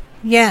ours,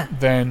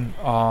 then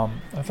I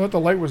thought the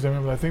light was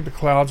dimming, but I think the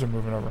clouds are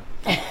moving over.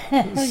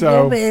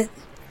 So,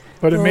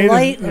 but it the made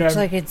light looks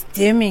like it's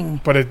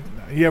dimming. But I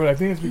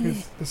think it's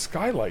because the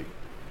skylight.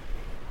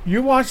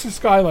 You watch the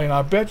skylight, and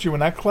I bet you when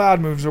that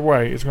cloud moves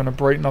away, it's going to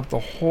brighten up the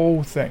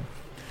whole thing.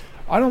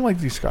 I don't like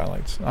these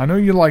skylights. I know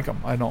you like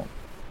them. I don't.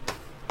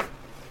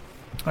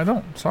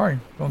 Sorry.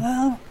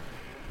 Well,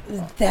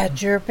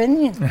 that's your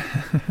opinion.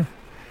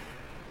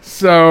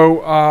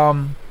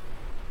 So,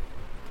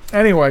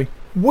 anyway,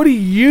 what do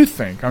you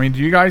think? I mean, do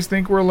you guys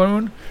think we're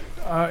alone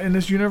in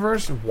this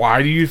universe?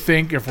 Why do you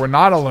think, if we're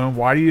not alone,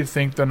 why do you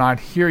think they're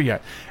not here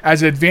yet?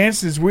 As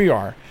advanced as we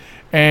are.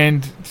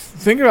 And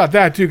think about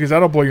that, too, because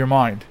that'll blow your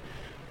mind.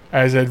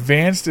 As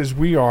advanced as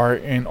we are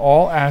in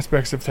all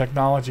aspects of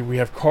technology, we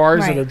have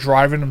cars that are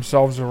driving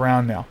themselves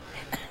around now.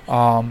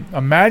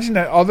 Imagine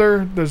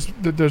that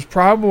there's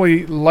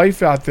probably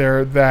life out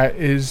there that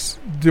is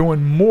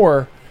doing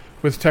more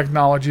with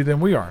technology than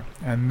we are.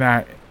 And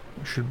that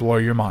should blow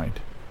your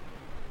mind.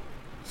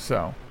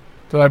 So,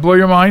 did I blow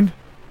your mind?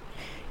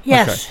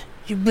 Yes, okay.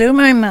 You blew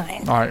my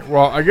mind. All right,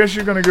 well, I guess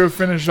you're going to go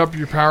finish up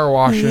your power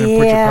washing and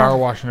put your power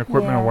washing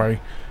equipment away.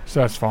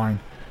 So that's fine.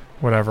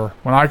 Whatever.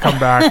 When I come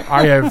back,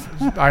 I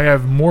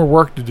have more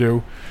work to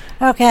do.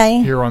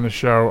 Okay. Here on the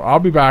show. I'll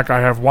be back. I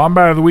have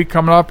Wombat of the Week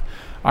coming up.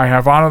 I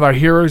have Honor Thy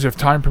Heroes. If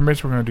time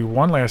permits, we're going to do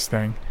one last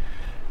thing.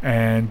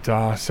 And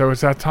so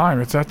it's that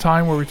time. It's that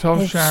time where we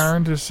tell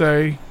Sharon to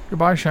say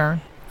goodbye, Sharon.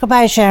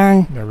 Goodbye,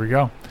 Sharon. There we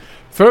go.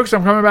 Folks,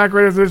 I'm coming back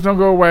right after this. Don't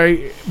go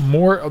away.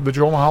 More of the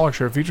Joel Michalec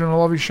Show featuring the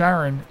lovely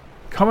Sharon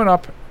coming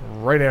up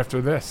right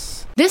after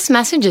this. This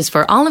message is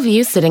for all of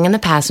you sitting in the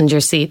passenger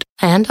seat.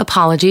 And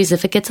apologies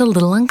if it gets a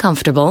little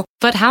uncomfortable.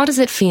 But how does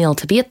it feel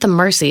to be at the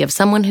mercy of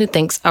someone who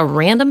thinks a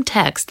random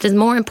text is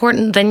more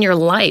important than your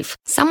life?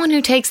 Someone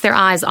who takes their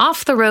eyes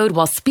off the road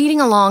while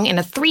speeding along in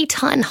a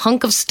 3-ton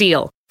hunk of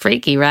steel.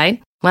 Freaky,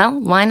 right?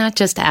 Well, why not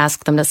just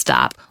ask them to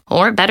stop?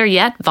 Or better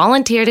yet,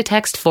 volunteer to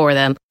text for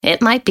them.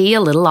 It might be a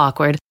little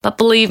awkward, but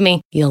believe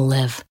me, you'll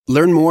live.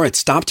 Learn more at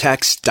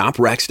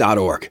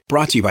stoptextstoprex.org.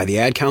 Brought to you by the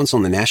Ad Council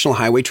and the National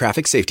Highway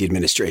Traffic Safety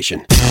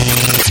Administration.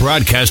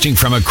 Broadcasting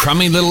from a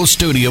crummy little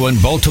studio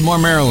in Baltimore,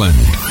 Maryland.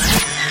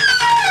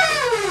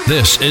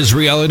 This is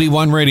Reality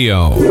One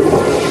Radio.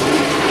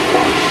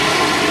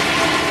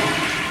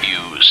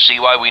 You see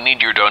why we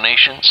need your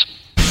donations?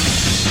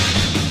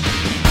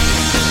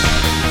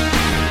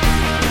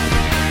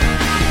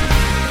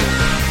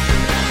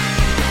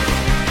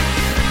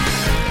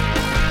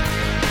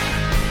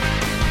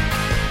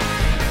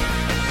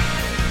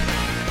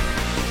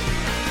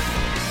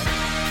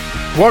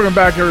 Welcome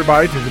back,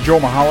 everybody, to the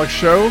Joel Michalec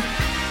Show,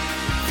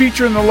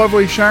 featuring the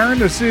lovely Sharon.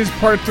 This is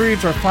part 3.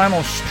 It's our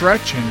final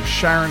stretch, and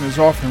Sharon is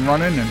off and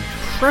running and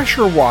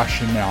pressure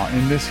washing now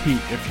in this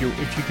heat, if you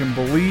can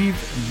believe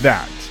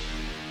that.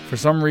 For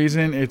some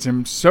reason, it's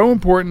so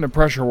important to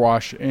pressure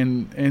wash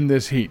in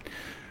this heat.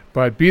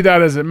 But be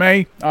that as it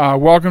may,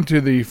 welcome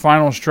to the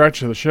final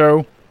stretch of the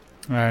show.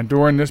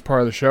 During this part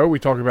of the show, we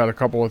talk about a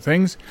couple of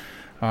things.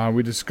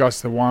 We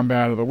discuss the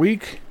Wombat of the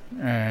Week,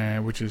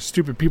 which is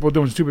stupid people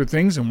doing stupid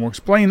things, and we'll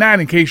explain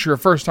that in case you're a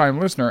first-time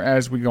listener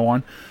as we go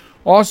on.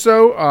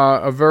 Also,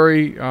 a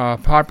very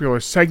popular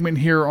segment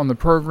here on the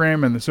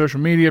program and the social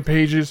media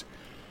pages,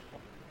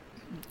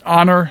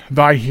 Honor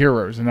Thy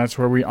Heroes, and that's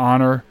where we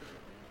honor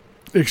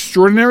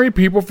extraordinary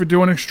people for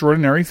doing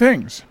extraordinary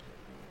things.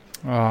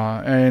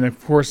 And,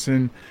 of course,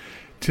 in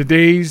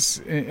today's,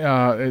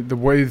 the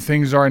way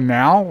things are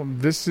now,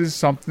 this is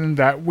something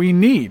that we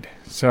need.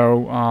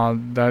 So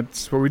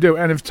that's what we do.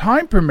 And if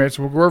time permits,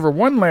 we'll go over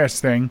one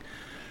last thing.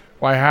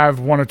 I have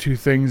one or two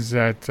things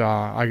that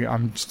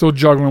I'm still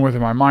juggling with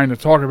in my mind to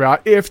talk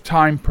about if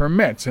time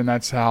permits. And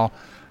that's how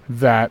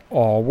that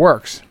all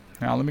works.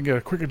 Now, let me get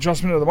a quick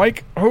adjustment of the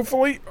mic,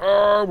 hopefully,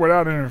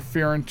 without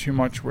interfering too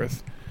much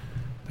with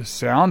the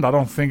sound. I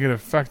don't think it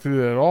affected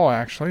it at all,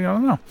 actually. I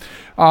don't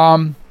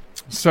know.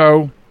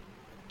 So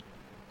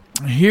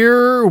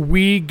here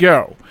we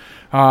go.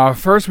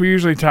 First, we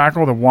usually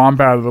tackle the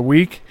Wombat of the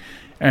Week.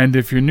 And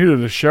if you're new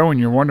to the show and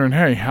you're wondering,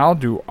 hey, how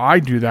do I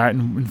do that?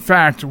 And in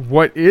fact,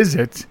 what is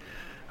it?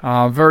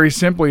 Very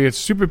simply, it's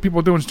stupid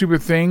people doing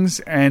stupid things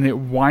and it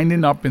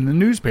winding up in the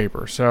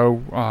newspaper.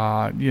 So,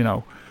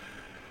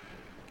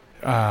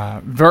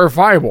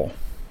 verifiable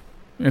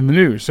in the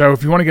news. So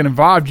if you want to get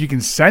involved, you can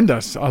send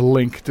us a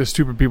link to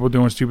stupid people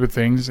doing stupid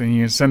things, and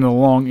you can send it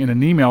along in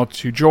an email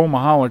to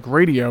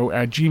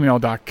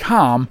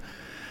joelmichalecradio@gmail.com,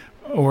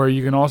 or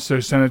you can also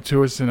send it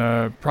to us in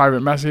a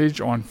private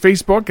message on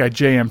Facebook at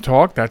JM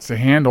Talk. That's the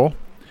handle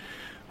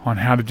on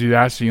how to do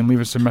that, so you can leave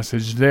us a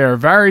message there.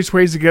 Various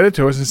ways to get it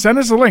to us, and send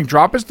us a link.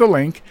 Drop us the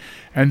link,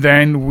 and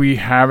then we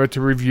have it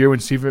to review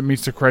and see if it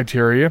meets the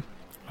criteria,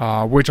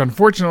 which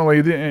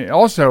unfortunately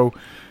also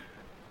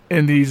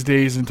in these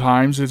days and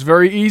times, it's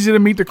very easy to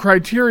meet the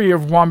criteria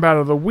of Wombat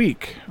of the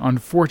Week,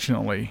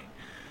 unfortunately.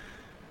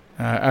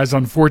 As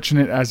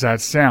unfortunate as that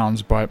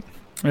sounds, but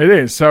it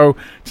is. So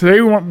today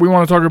we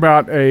want to talk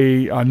about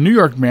a New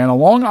York man, a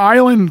Long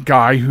Island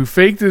guy who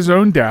faked his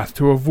own death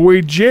to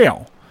avoid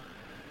jail.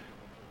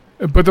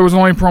 But there was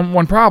only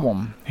one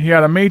problem. He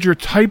had a major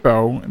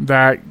typo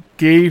that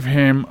gave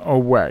him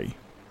away.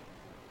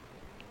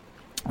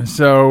 And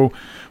so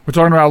we're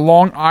talking about a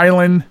Long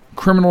Island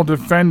criminal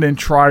defendant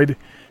tried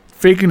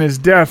faking his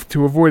death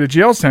to avoid a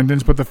jail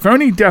sentence, but the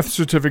phony death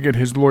certificate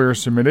his lawyer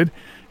submitted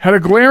had a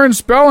glaring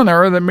spelling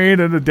error that made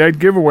it a dead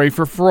giveaway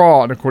for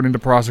fraud, according to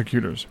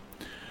prosecutors.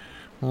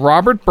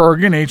 Robert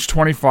Bergen, age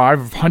 25,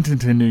 of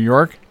Huntington, New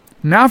York,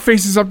 now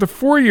faces up to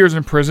 4 years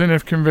in prison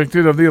if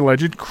convicted of the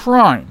alleged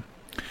crime.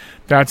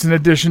 That's in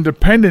addition to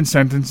pending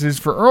sentences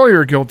for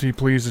earlier guilty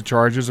pleas to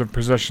charges of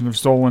possession of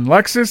stolen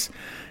Lexus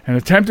and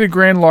attempted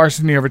grand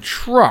larceny of a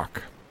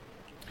truck.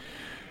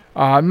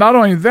 Not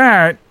only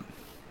that,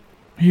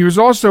 he was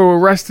also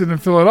arrested in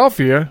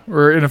Philadelphia,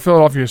 or in a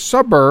Philadelphia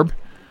suburb,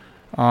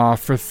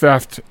 for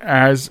theft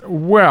as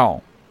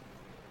well.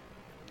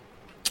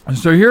 And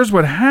so here's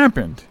what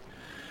happened.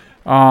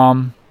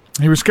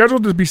 He was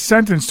scheduled to be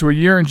sentenced to a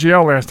year in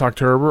jail last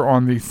October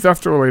on the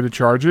theft-related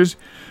charges,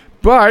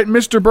 but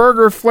Mr.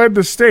 Berger fled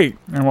the state,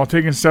 and while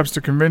taking steps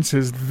to convince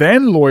his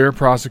then-lawyer,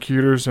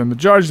 prosecutors, and the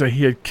judge that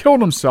he had killed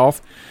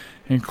himself,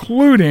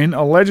 including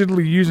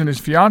allegedly using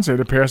his fiancée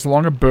to pass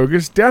along a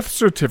bogus death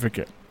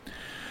certificate.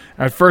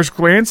 At first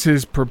glance,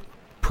 his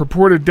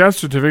purported death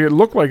certificate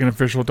looked like an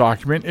official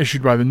document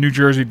issued by the New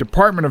Jersey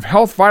Department of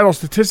Health, Vital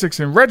Statistics,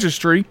 and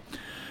Registry,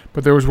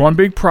 but there was one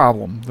big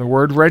problem. The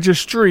word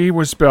registry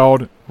was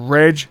spelled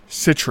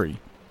reg-citry.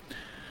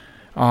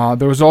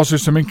 There was also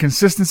some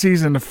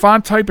inconsistencies in the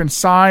font type and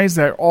size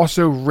that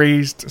also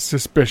raised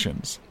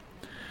suspicions.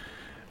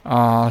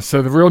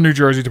 So the real New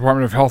Jersey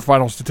Department of Health,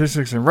 Vital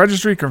Statistics, and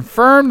Registry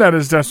confirmed that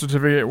his death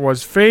certificate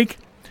was fake.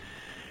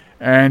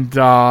 And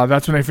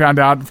that's when they found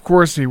out, of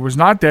course, he was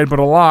not dead but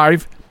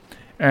alive.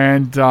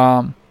 And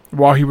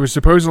while he was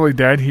supposedly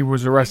dead, he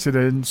was arrested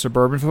in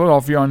suburban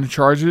Philadelphia on the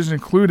charges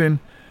including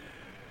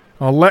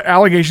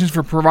allegations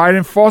for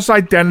providing false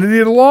identity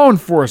to law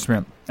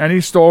enforcement. And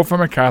he stole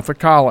from a Catholic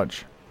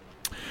college.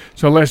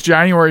 So last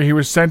January, he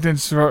was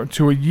sentenced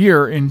to a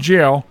year in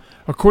jail,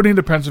 according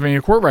to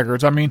Pennsylvania court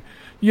records. I mean,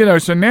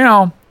 so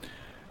now,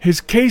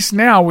 his case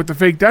now with the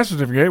fake death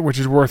certificate, which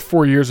is worth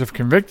 4 years if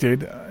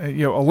convicted,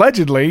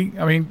 allegedly,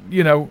 I mean,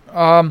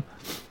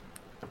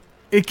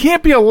 it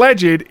can't be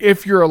alleged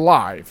if you're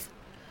alive.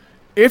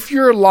 If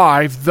you're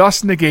alive,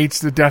 thus negates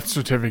the death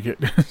certificate.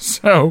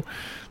 So,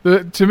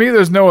 to me,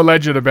 there's no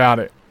alleged about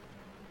it.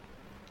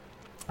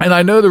 And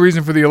I know the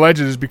reason for the alleged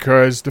is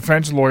because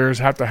defense lawyers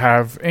have to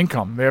have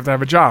income. They have to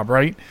have a job,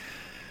 right?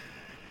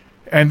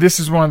 And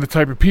this is one of the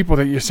type of people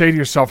that you say to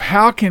yourself,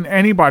 how can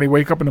anybody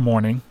wake up in the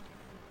morning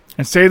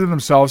and say to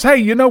themselves, hey,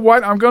 you know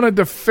what? I'm going to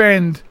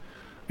defend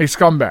a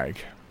scumbag.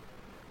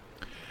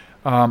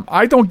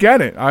 I don't get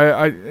it.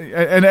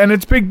 And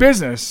it's big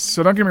business,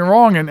 so don't get me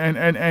wrong.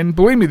 And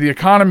believe me, the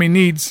economy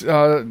needs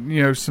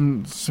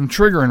some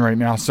triggering right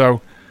now. So,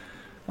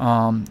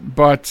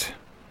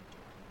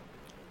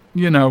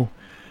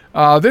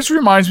 this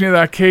reminds me of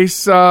that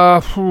case.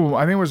 I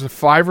think it was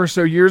 5 or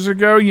so years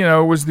ago.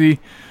 It was the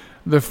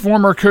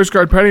former Coast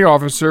Guard petty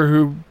officer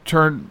who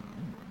turned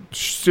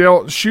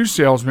shoe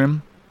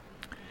salesman.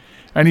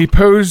 And he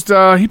posed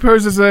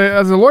as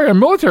a lawyer, a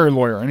military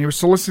lawyer, and he was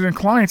soliciting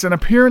clients and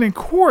appearing in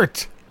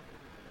court.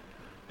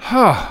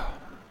 There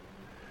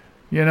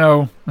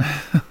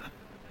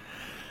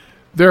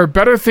are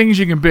better things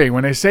you can be.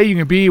 When they say you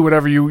can be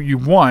whatever you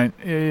want,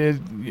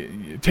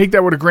 take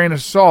that with a grain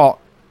of salt,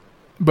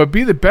 but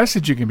be the best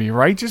that you can be,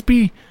 right? Just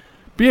be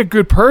a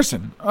good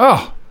person.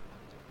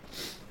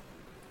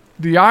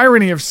 The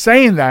irony of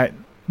saying that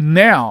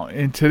now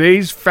in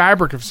today's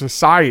fabric of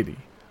society.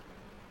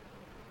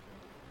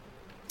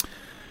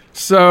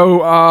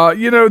 So,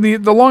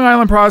 the Long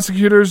Island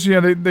prosecutors,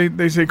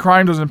 they say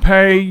crime doesn't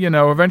pay.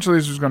 Eventually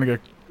this was going to get,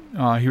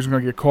 he was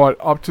going to get caught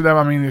up to them.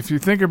 I mean, if you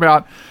think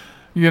about,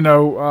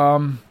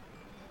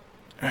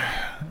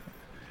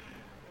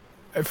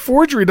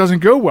 forgery doesn't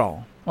go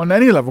well on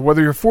any level.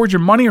 Whether you're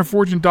forging money or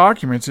forging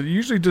documents, it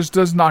usually just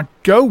does not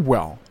go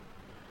well.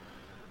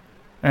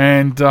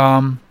 And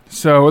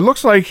so it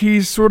looks like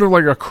he's sort of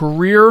like a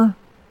career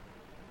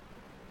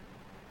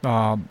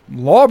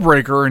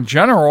lawbreaker in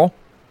general.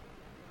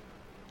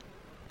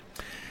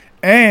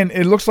 And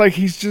it looks like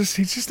he's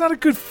just not a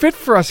good fit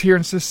for us here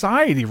in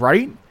society,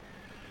 right?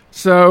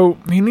 So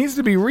he needs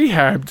to be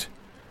rehabbed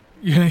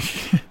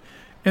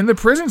in the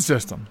prison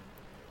system.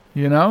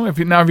 If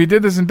he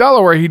did this in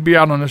Delaware, he'd be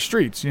out on the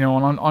streets,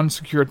 on an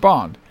unsecured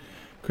bond,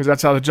 because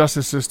that's how the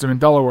justice system in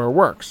Delaware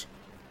works.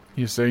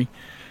 You see,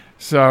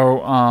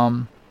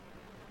 so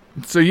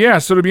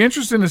it'll be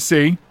interesting to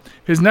see.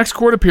 His next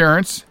court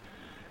appearance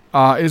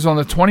is on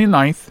the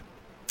 29th.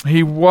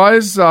 He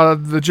was,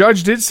 the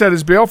judge did set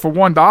his bail for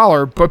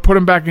 $1, but put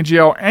him back in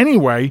jail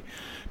anyway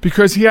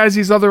because he has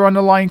these other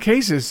underlying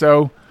cases.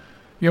 So,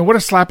 what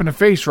a slap in the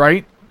face,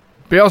 right?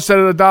 Bail set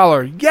at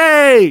 $1.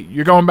 Yay!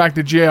 You're going back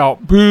to jail.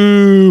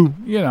 Boo!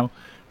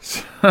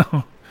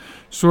 So,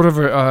 sort of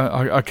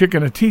a kick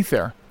in the teeth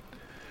there.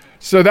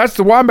 So that's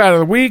the Wombat of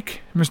the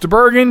Week. Mr.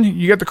 Bergen,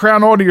 you get the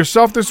crown all to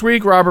yourself this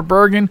week, Robert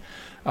Bergen.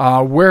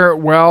 Wear it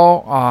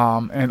well.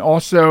 And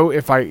also,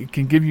 if I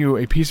can give you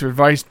a piece of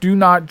advice, do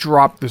not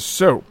drop the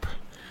soap.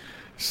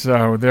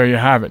 So there you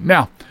have it.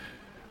 Now,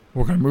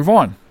 we're going to move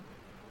on.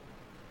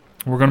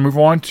 We're going to move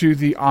on to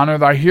the Honor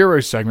Thy Hero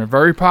segment.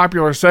 Very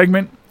popular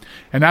segment.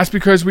 And that's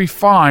because we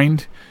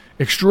find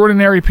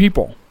extraordinary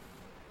people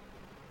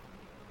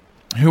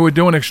who are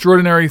doing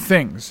extraordinary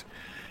things.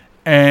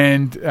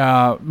 And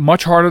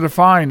much harder to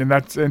find.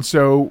 And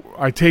so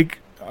I take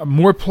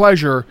more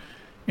pleasure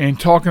in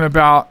talking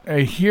about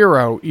a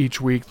hero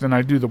each week than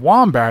I do the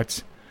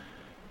Wombats,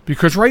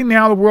 because right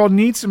now the world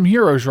needs some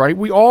heroes, right?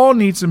 We all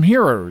need some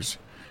heroes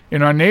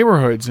in our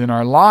neighborhoods, in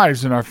our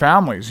lives, in our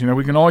families.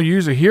 We can all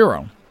use a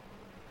hero.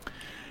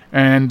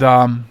 And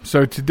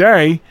so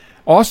today,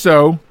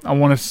 also, I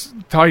want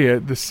to tell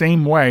you the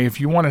same way, if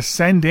you want to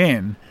send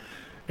in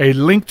a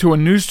link to a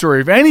news story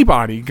of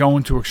anybody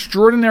going to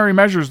extraordinary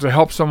measures to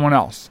help someone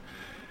else,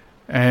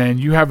 and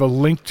you have a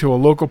link to a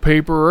local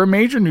paper or a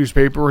major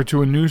newspaper or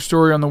to a news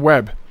story on the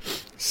web,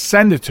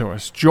 send it to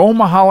us.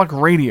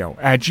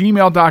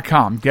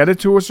 JoelMichalecRadio@gmail.com. Get it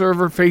to us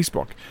over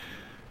Facebook.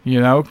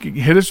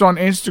 Hit us on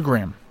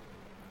Instagram.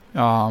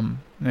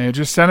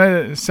 Just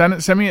send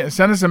us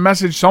a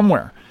message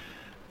somewhere.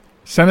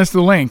 Send us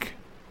the link,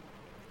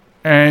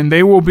 and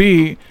they will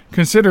be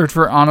considered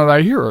for Honor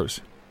Thy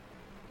Heroes.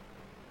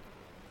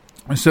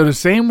 So the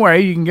same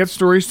way you can get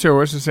stories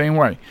to us, the same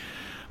way.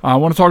 I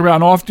want to talk about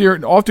an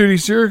off-duty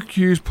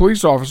Syracuse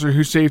police officer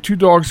who saved 2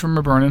 dogs from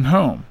a burning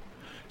home.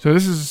 So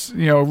this is,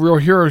 a real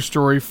hero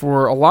story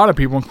for a lot of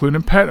people,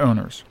 including pet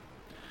owners.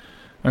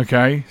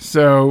 Okay,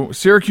 so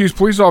Syracuse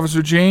police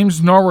officer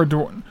James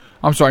Nowadorsky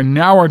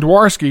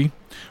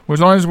was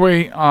on his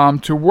way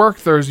to work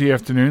Thursday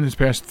afternoon, this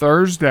past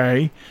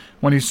Thursday,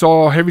 when he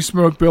saw heavy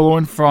smoke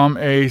billowing from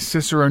a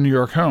Cicero, New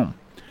York home.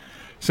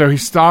 So he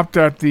stopped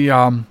at the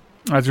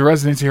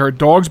residence. He heard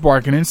dogs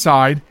barking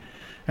inside.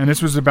 And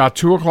this was about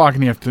 2 o'clock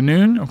in the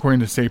afternoon,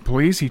 according to state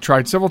police. He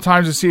tried several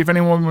times to see if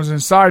anyone was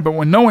inside, but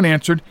when no one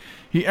answered,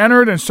 he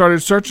entered and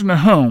started searching the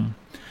home.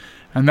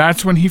 And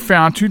that's when he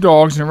found 2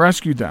 dogs and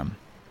rescued them.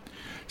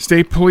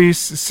 State police,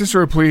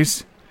 Cicero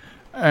police,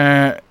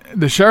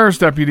 the sheriff's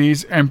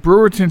deputies, and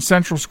Brewerton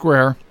Central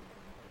Square,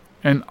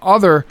 and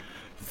other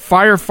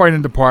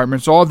firefighting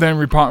departments all then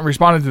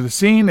responded to the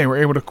scene. They were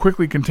able to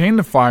quickly contain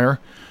the fire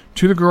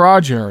to the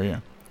garage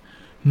area.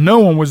 No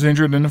one was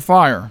injured in the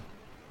fire.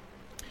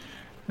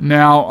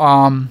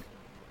 Now,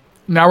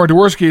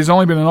 Nowadorsky has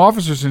only been an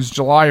officer since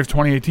July of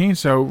 2018,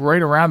 so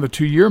right around the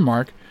 2-year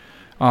mark,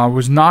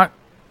 was not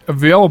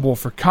available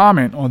for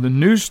comment on the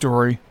news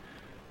story,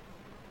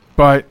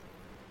 but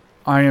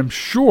I am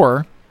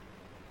sure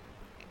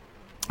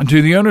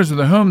to the owners of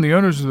the home, the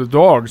owners of the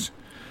dogs,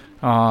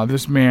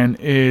 this man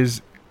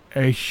is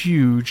a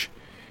huge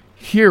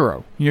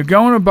hero. You're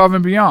going above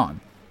and beyond.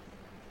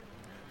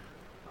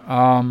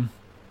 Now,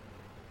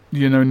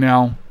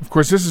 of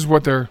course, this is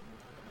what they're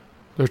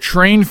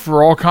trained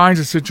for, all kinds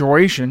of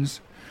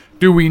situations.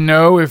 Do we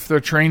know if they're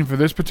trained for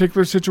this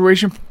particular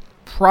situation?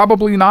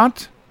 Probably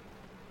not.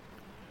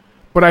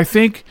 But I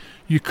think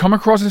you come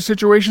across a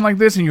situation like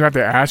this and you have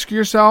to ask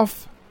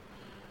yourself,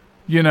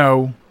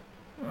 or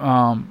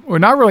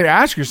not really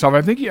ask yourself.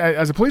 I think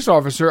as a police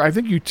officer, I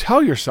think you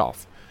tell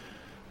yourself,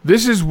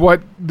 this is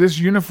what this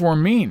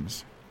uniform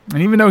means.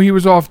 And even though he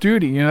was off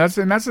duty, that's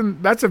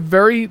a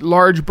very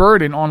large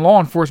burden on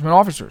law enforcement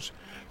officers.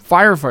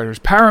 Firefighters,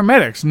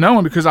 paramedics,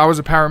 knowing, because I was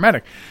a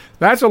paramedic,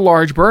 that's a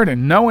large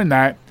burden, knowing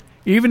that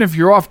even if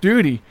you're off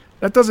duty,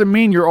 that doesn't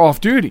mean you're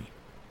off duty.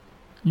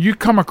 You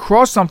come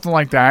across something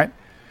like that,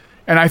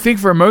 and I think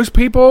for most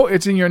people,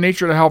 it's in your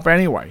nature to help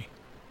anyway.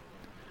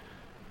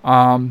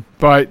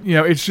 But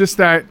it's just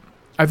that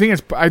I think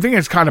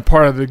it's kind of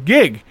part of the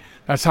gig.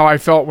 That's how I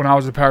felt when I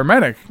was a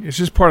paramedic. It's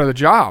just part of the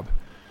job.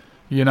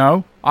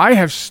 I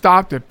have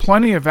stopped at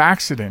plenty of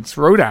accidents,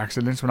 road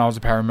accidents, when I was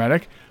a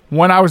paramedic,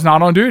 when I was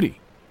not on duty.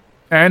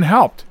 And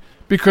helped,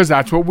 because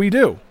that's what we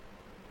do.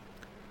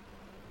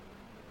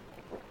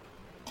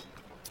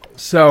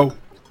 So,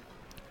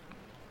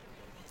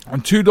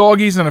 on 2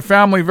 doggies and a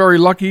family, very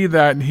lucky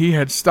that he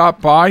had stopped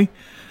by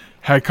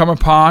had come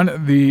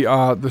upon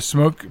the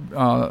smoke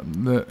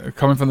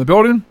coming from the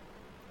building.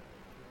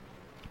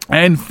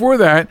 And for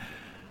that,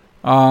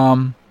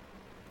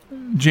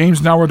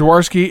 James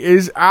Nowodarski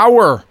is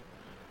our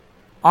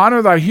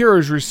Honor Thy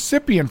Heroes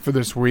recipient for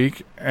this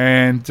week.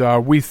 And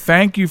we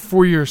thank you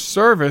for your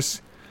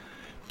service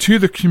to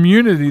the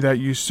community that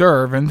you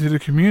serve and to the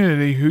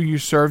community who you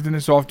served in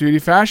this off-duty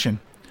fashion.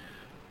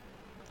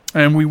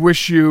 And we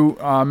wish you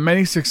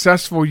many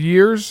successful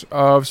years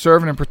of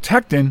serving and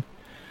protecting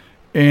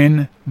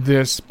in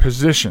this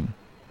position.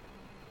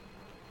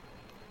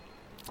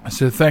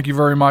 So thank you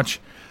very much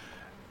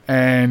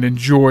and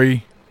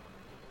enjoy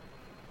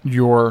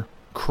your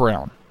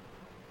crown.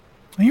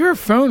 I hear a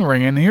phone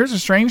ringing. Here's a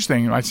strange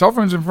thing. My cell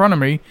phone's in front of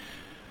me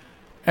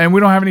and we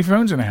don't have any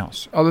phones in the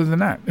house other than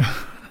that.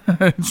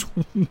 It's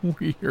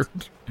weird.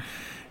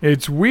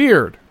 It's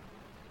weird.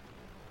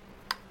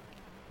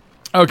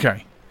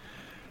 Okay.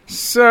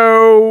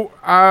 So,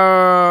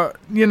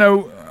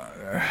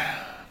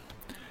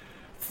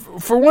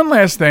 for one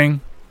last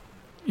thing,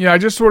 I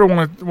just sort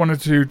of wanted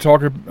to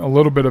talk a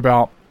little bit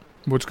about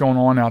what's going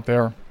on out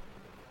there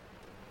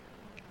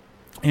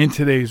in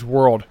today's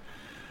world.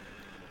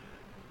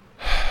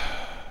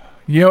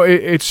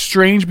 It's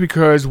strange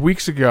because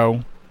weeks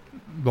ago,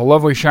 the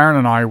lovely Sharon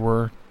and I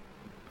were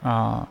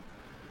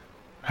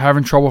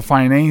having trouble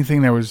finding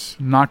anything that was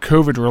not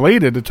COVID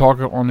related to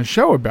talk on the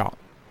show about.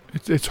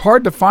 It's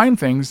hard to find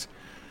things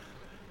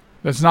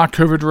that's not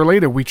COVID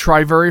related. We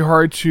try very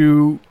hard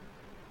to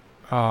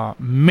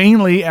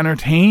mainly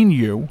entertain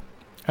you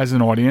as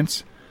an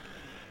audience.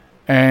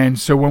 And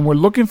so when we're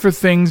looking for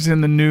things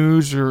in the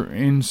news or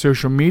in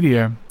social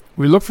media,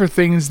 we look for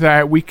things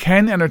that we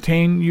can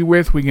entertain you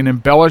with, we can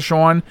embellish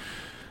on,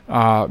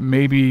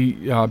 maybe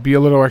be a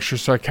little extra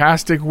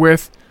sarcastic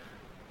with,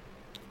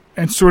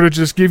 and sort of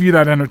just give you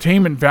that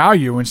entertainment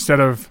value instead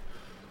of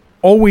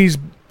always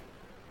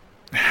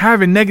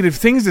having negative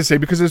things to say,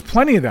 because there's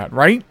plenty of that,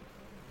 right?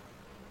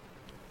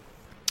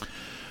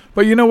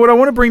 But what I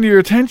want to bring to your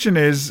attention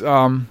is,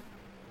 that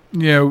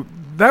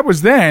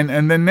was then,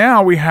 and then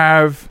now we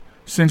have,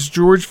 since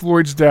George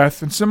Floyd's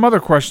death and some other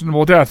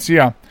questionable deaths,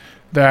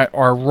 that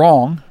are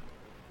wrong,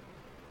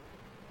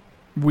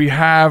 we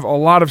have a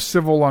lot of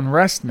civil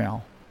unrest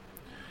now.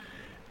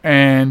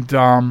 And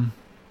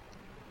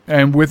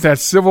with that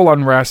civil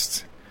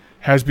unrest,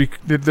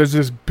 there's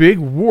this big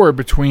war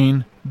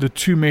between the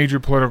two major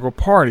political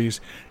parties,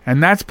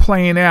 and that's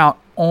playing out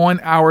on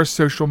our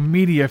social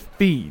media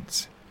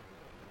feeds.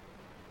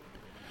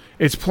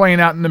 It's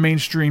playing out in the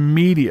mainstream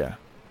media.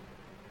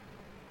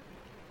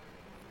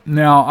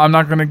 Now, I'm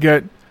not going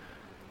to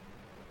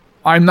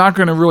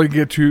really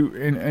get too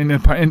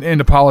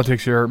into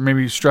politics here.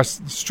 Maybe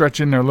stretch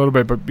in there a little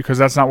bit, but because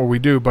that's not what we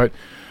do. But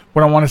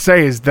what I want to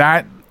say is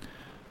that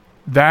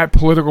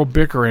political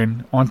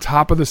bickering, on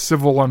top of the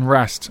civil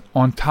unrest,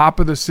 on top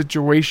of the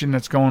situation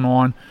that's going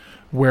on,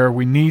 where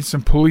we need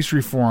some police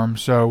reform,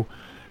 so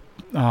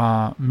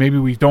maybe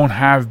we don't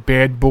have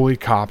bad bully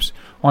cops,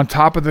 on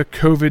top of the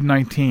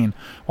COVID-19,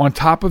 on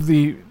top of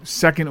the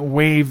second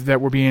wave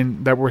that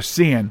we're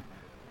seeing.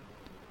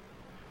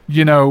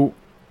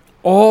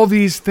 All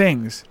these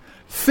things.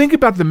 Think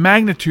about the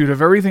magnitude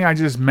of everything I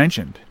just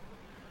mentioned.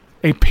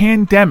 A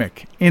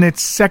pandemic in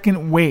its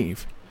second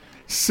wave.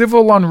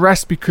 Civil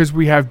unrest because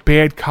we have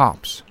bad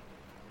cops.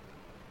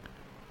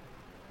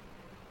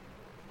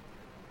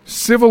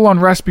 Civil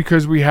unrest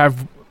because we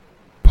have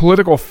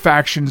political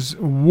factions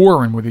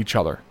warring with each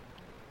other.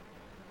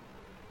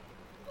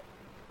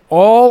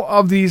 All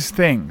of these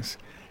things.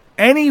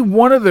 Any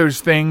one of those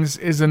things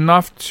is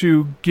enough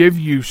to give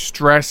you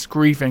stress,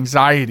 grief,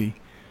 anxiety.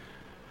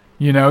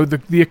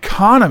 The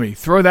economy,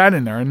 throw that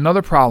in there.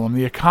 Another problem,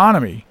 the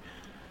economy,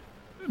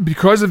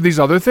 because of these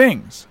other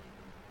things.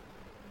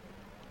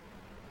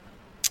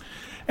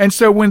 And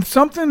so when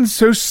something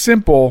so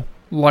simple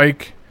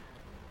like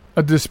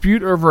a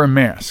dispute over a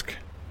mask,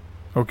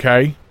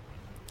 okay?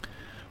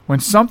 When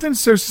something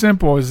so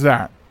simple as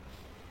that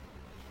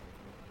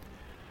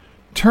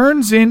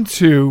turns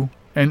into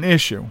an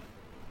issue,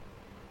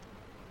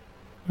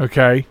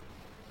 okay?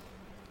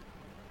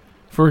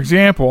 For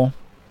example,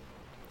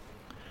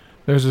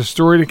 there's a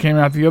story that came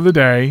out the other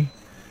day.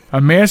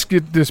 A mask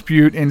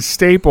dispute in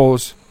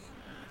Staples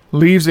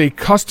leaves a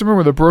customer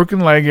with a broken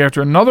leg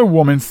after another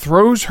woman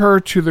throws her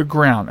to the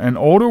ground. An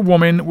older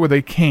woman with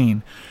a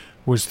cane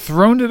was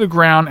thrown to the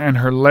ground and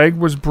her leg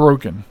was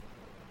broken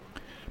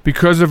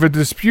because of a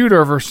dispute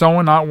over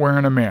someone not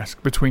wearing a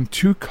mask between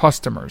two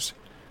customers.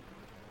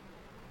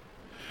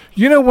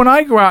 When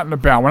I go out and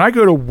about, when I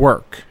go to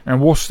work,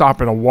 and we'll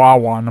stop at a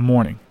Wawa in the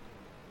morning,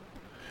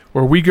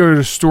 or we go to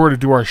the store to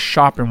do our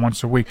shopping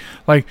once a week.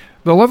 Like,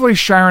 the lovely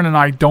Sharon and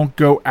I don't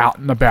go out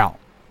and about.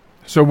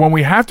 So when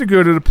we have to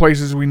go to the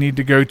places we need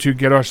to go to,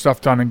 get our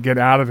stuff done and get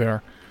out of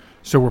there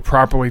so we're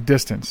properly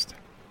distanced,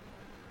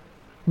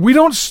 we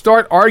don't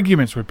start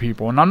arguments with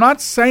people. And I'm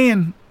not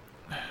saying...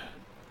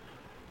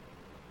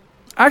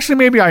 Actually,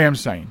 maybe I am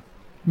saying.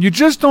 You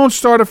just don't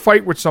start a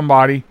fight with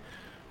somebody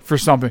for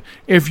something.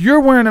 If you're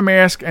wearing a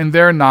mask and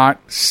they're not,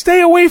 stay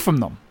away from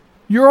them.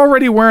 you're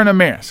already wearing a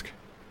mask.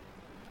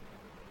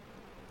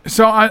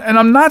 So, and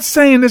I'm not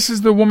saying this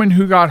is the woman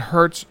who got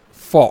hurt's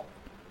fault.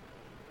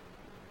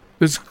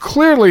 It's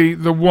clearly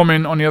the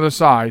woman on the other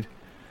side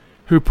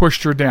who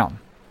pushed her down.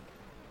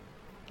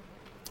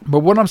 But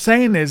what I'm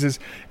saying is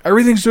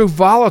everything's so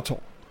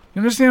volatile.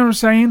 You understand what I'm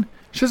saying?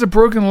 She has a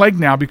broken leg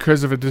now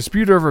because of a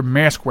dispute over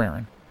mask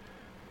wearing.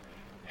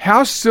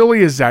 How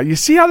silly is that? You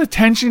see how the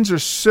tensions are,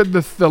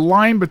 the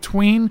line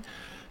between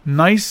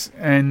nice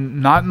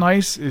and not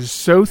nice is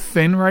so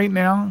thin right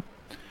now?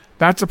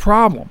 That's a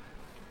problem.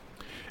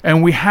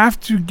 And we have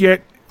to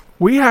get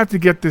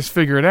this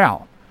figured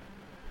out.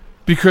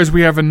 Because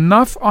we have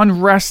enough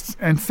unrest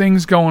and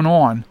things going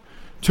on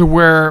to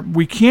where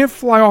we can't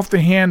fly off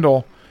the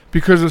handle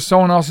because of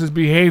someone else's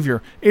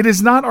behavior. It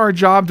is not our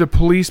job to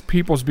police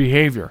people's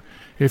behavior.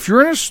 If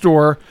you're in a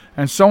store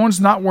and someone's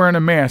not wearing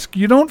a mask,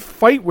 you don't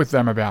fight with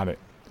them about it.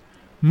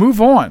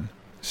 Move on.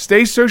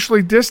 Stay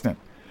socially distant.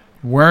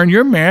 Wearing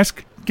your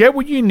mask, get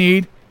what you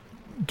need,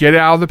 get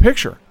out of the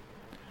picture.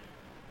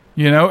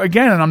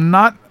 Again, and I'm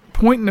not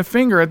pointing the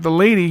finger at the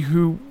lady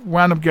who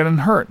wound up getting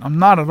hurt. I'm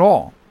not at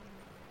all.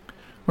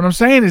 What I'm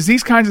saying is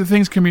these kinds of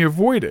things can be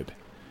avoided.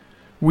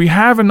 We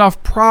have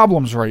enough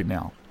problems right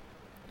now.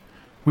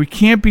 We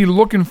can't be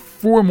looking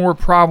for more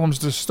problems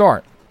to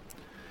start.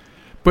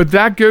 But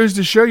that goes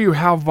to show you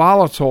how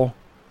volatile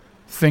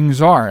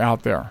things are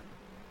out there.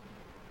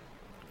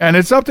 And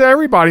it's up to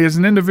everybody as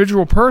an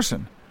individual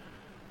person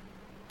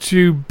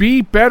to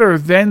be better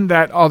than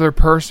that other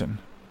person.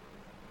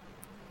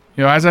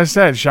 As I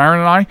said,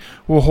 Sharon and I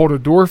will hold a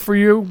door for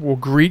you. We'll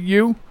greet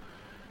you.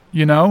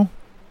 We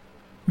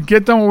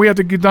get done what we have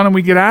to get done and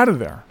we get out of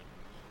there.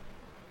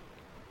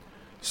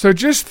 So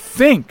just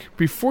think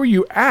before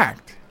you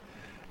act.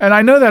 And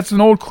I know that's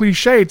an old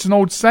cliche, it's an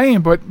old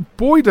saying, but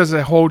boy, does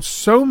it hold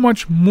so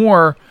much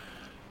more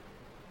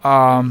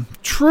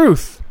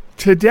truth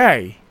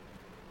today.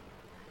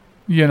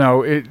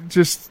 It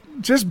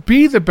just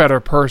be the better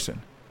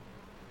person.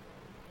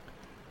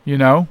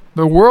 The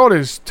world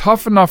is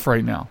tough enough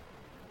right now.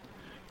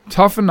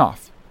 Tough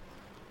enough.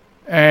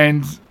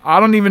 And I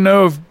don't even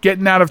know if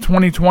getting out of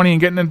 2020 and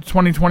getting into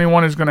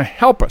 2021 is going to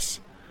help us.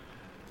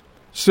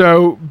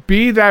 So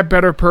be that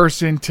better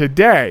person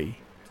today.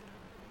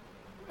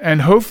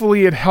 And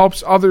hopefully it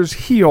helps others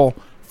heal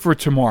for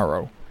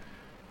tomorrow.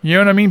 You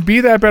know what I mean?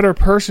 Be that better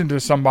person to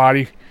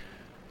somebody.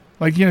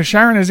 Like,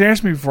 Sharon has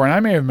asked me before, and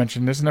I may have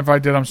mentioned this, and if I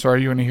did, I'm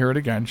sorry, you want to hear it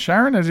again.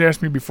 Sharon has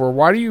asked me before,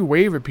 why do you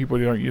wave at people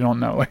you don't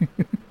know? Like,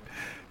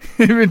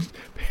 even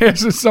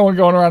passes someone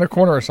going around a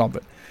corner or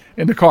something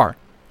in the car.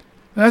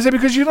 And I said,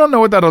 because you don't know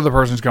what that other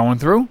person's going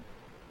through.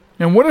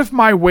 And what if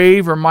my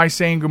wave or my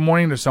saying good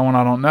morning to someone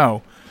I don't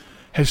know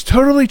has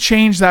totally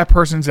changed that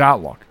person's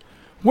outlook?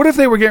 What if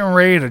they were getting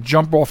ready to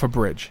jump off a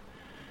bridge?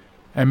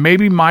 And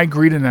maybe my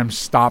greeting them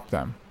stopped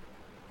them.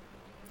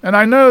 And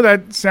I know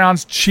that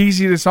sounds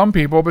cheesy to some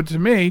people, but to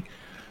me,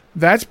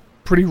 that's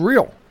pretty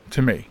real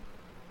to me.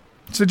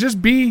 So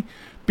just be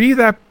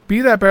that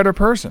better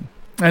person.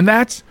 And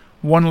that's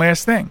one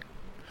last thing.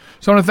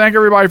 So I want to thank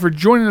everybody for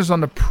joining us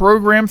on the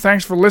program.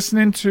 Thanks for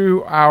listening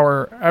to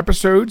our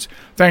episodes.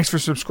 Thanks for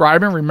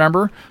subscribing.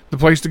 Remember, the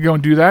place to go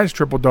and do that is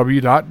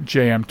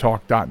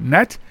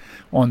www.jmtalk.net.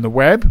 On the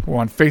web, we're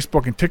on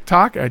Facebook and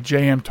TikTok at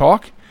JM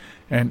Talk,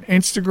 and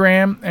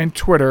Instagram and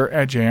Twitter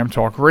at JM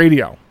Talk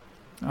Radio.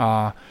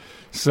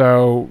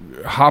 So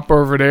hop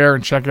over there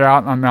and check it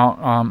out.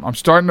 I'm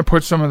starting to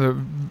put some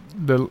of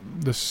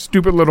the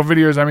stupid little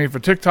videos I made for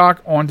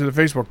TikTok onto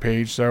the Facebook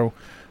page, so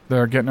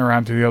they're getting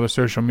around to the other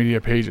social media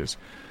pages.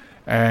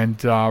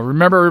 And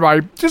remember,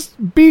 everybody,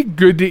 just be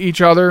good to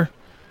each other,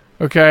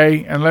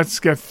 okay? And let's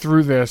get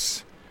through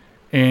this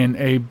in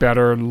a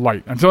better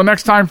light. Until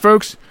next time,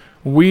 folks,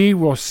 we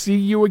will see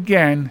you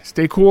again.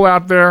 Stay cool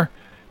out there,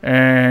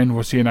 and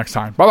we'll see you next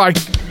time.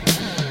 Bye-bye.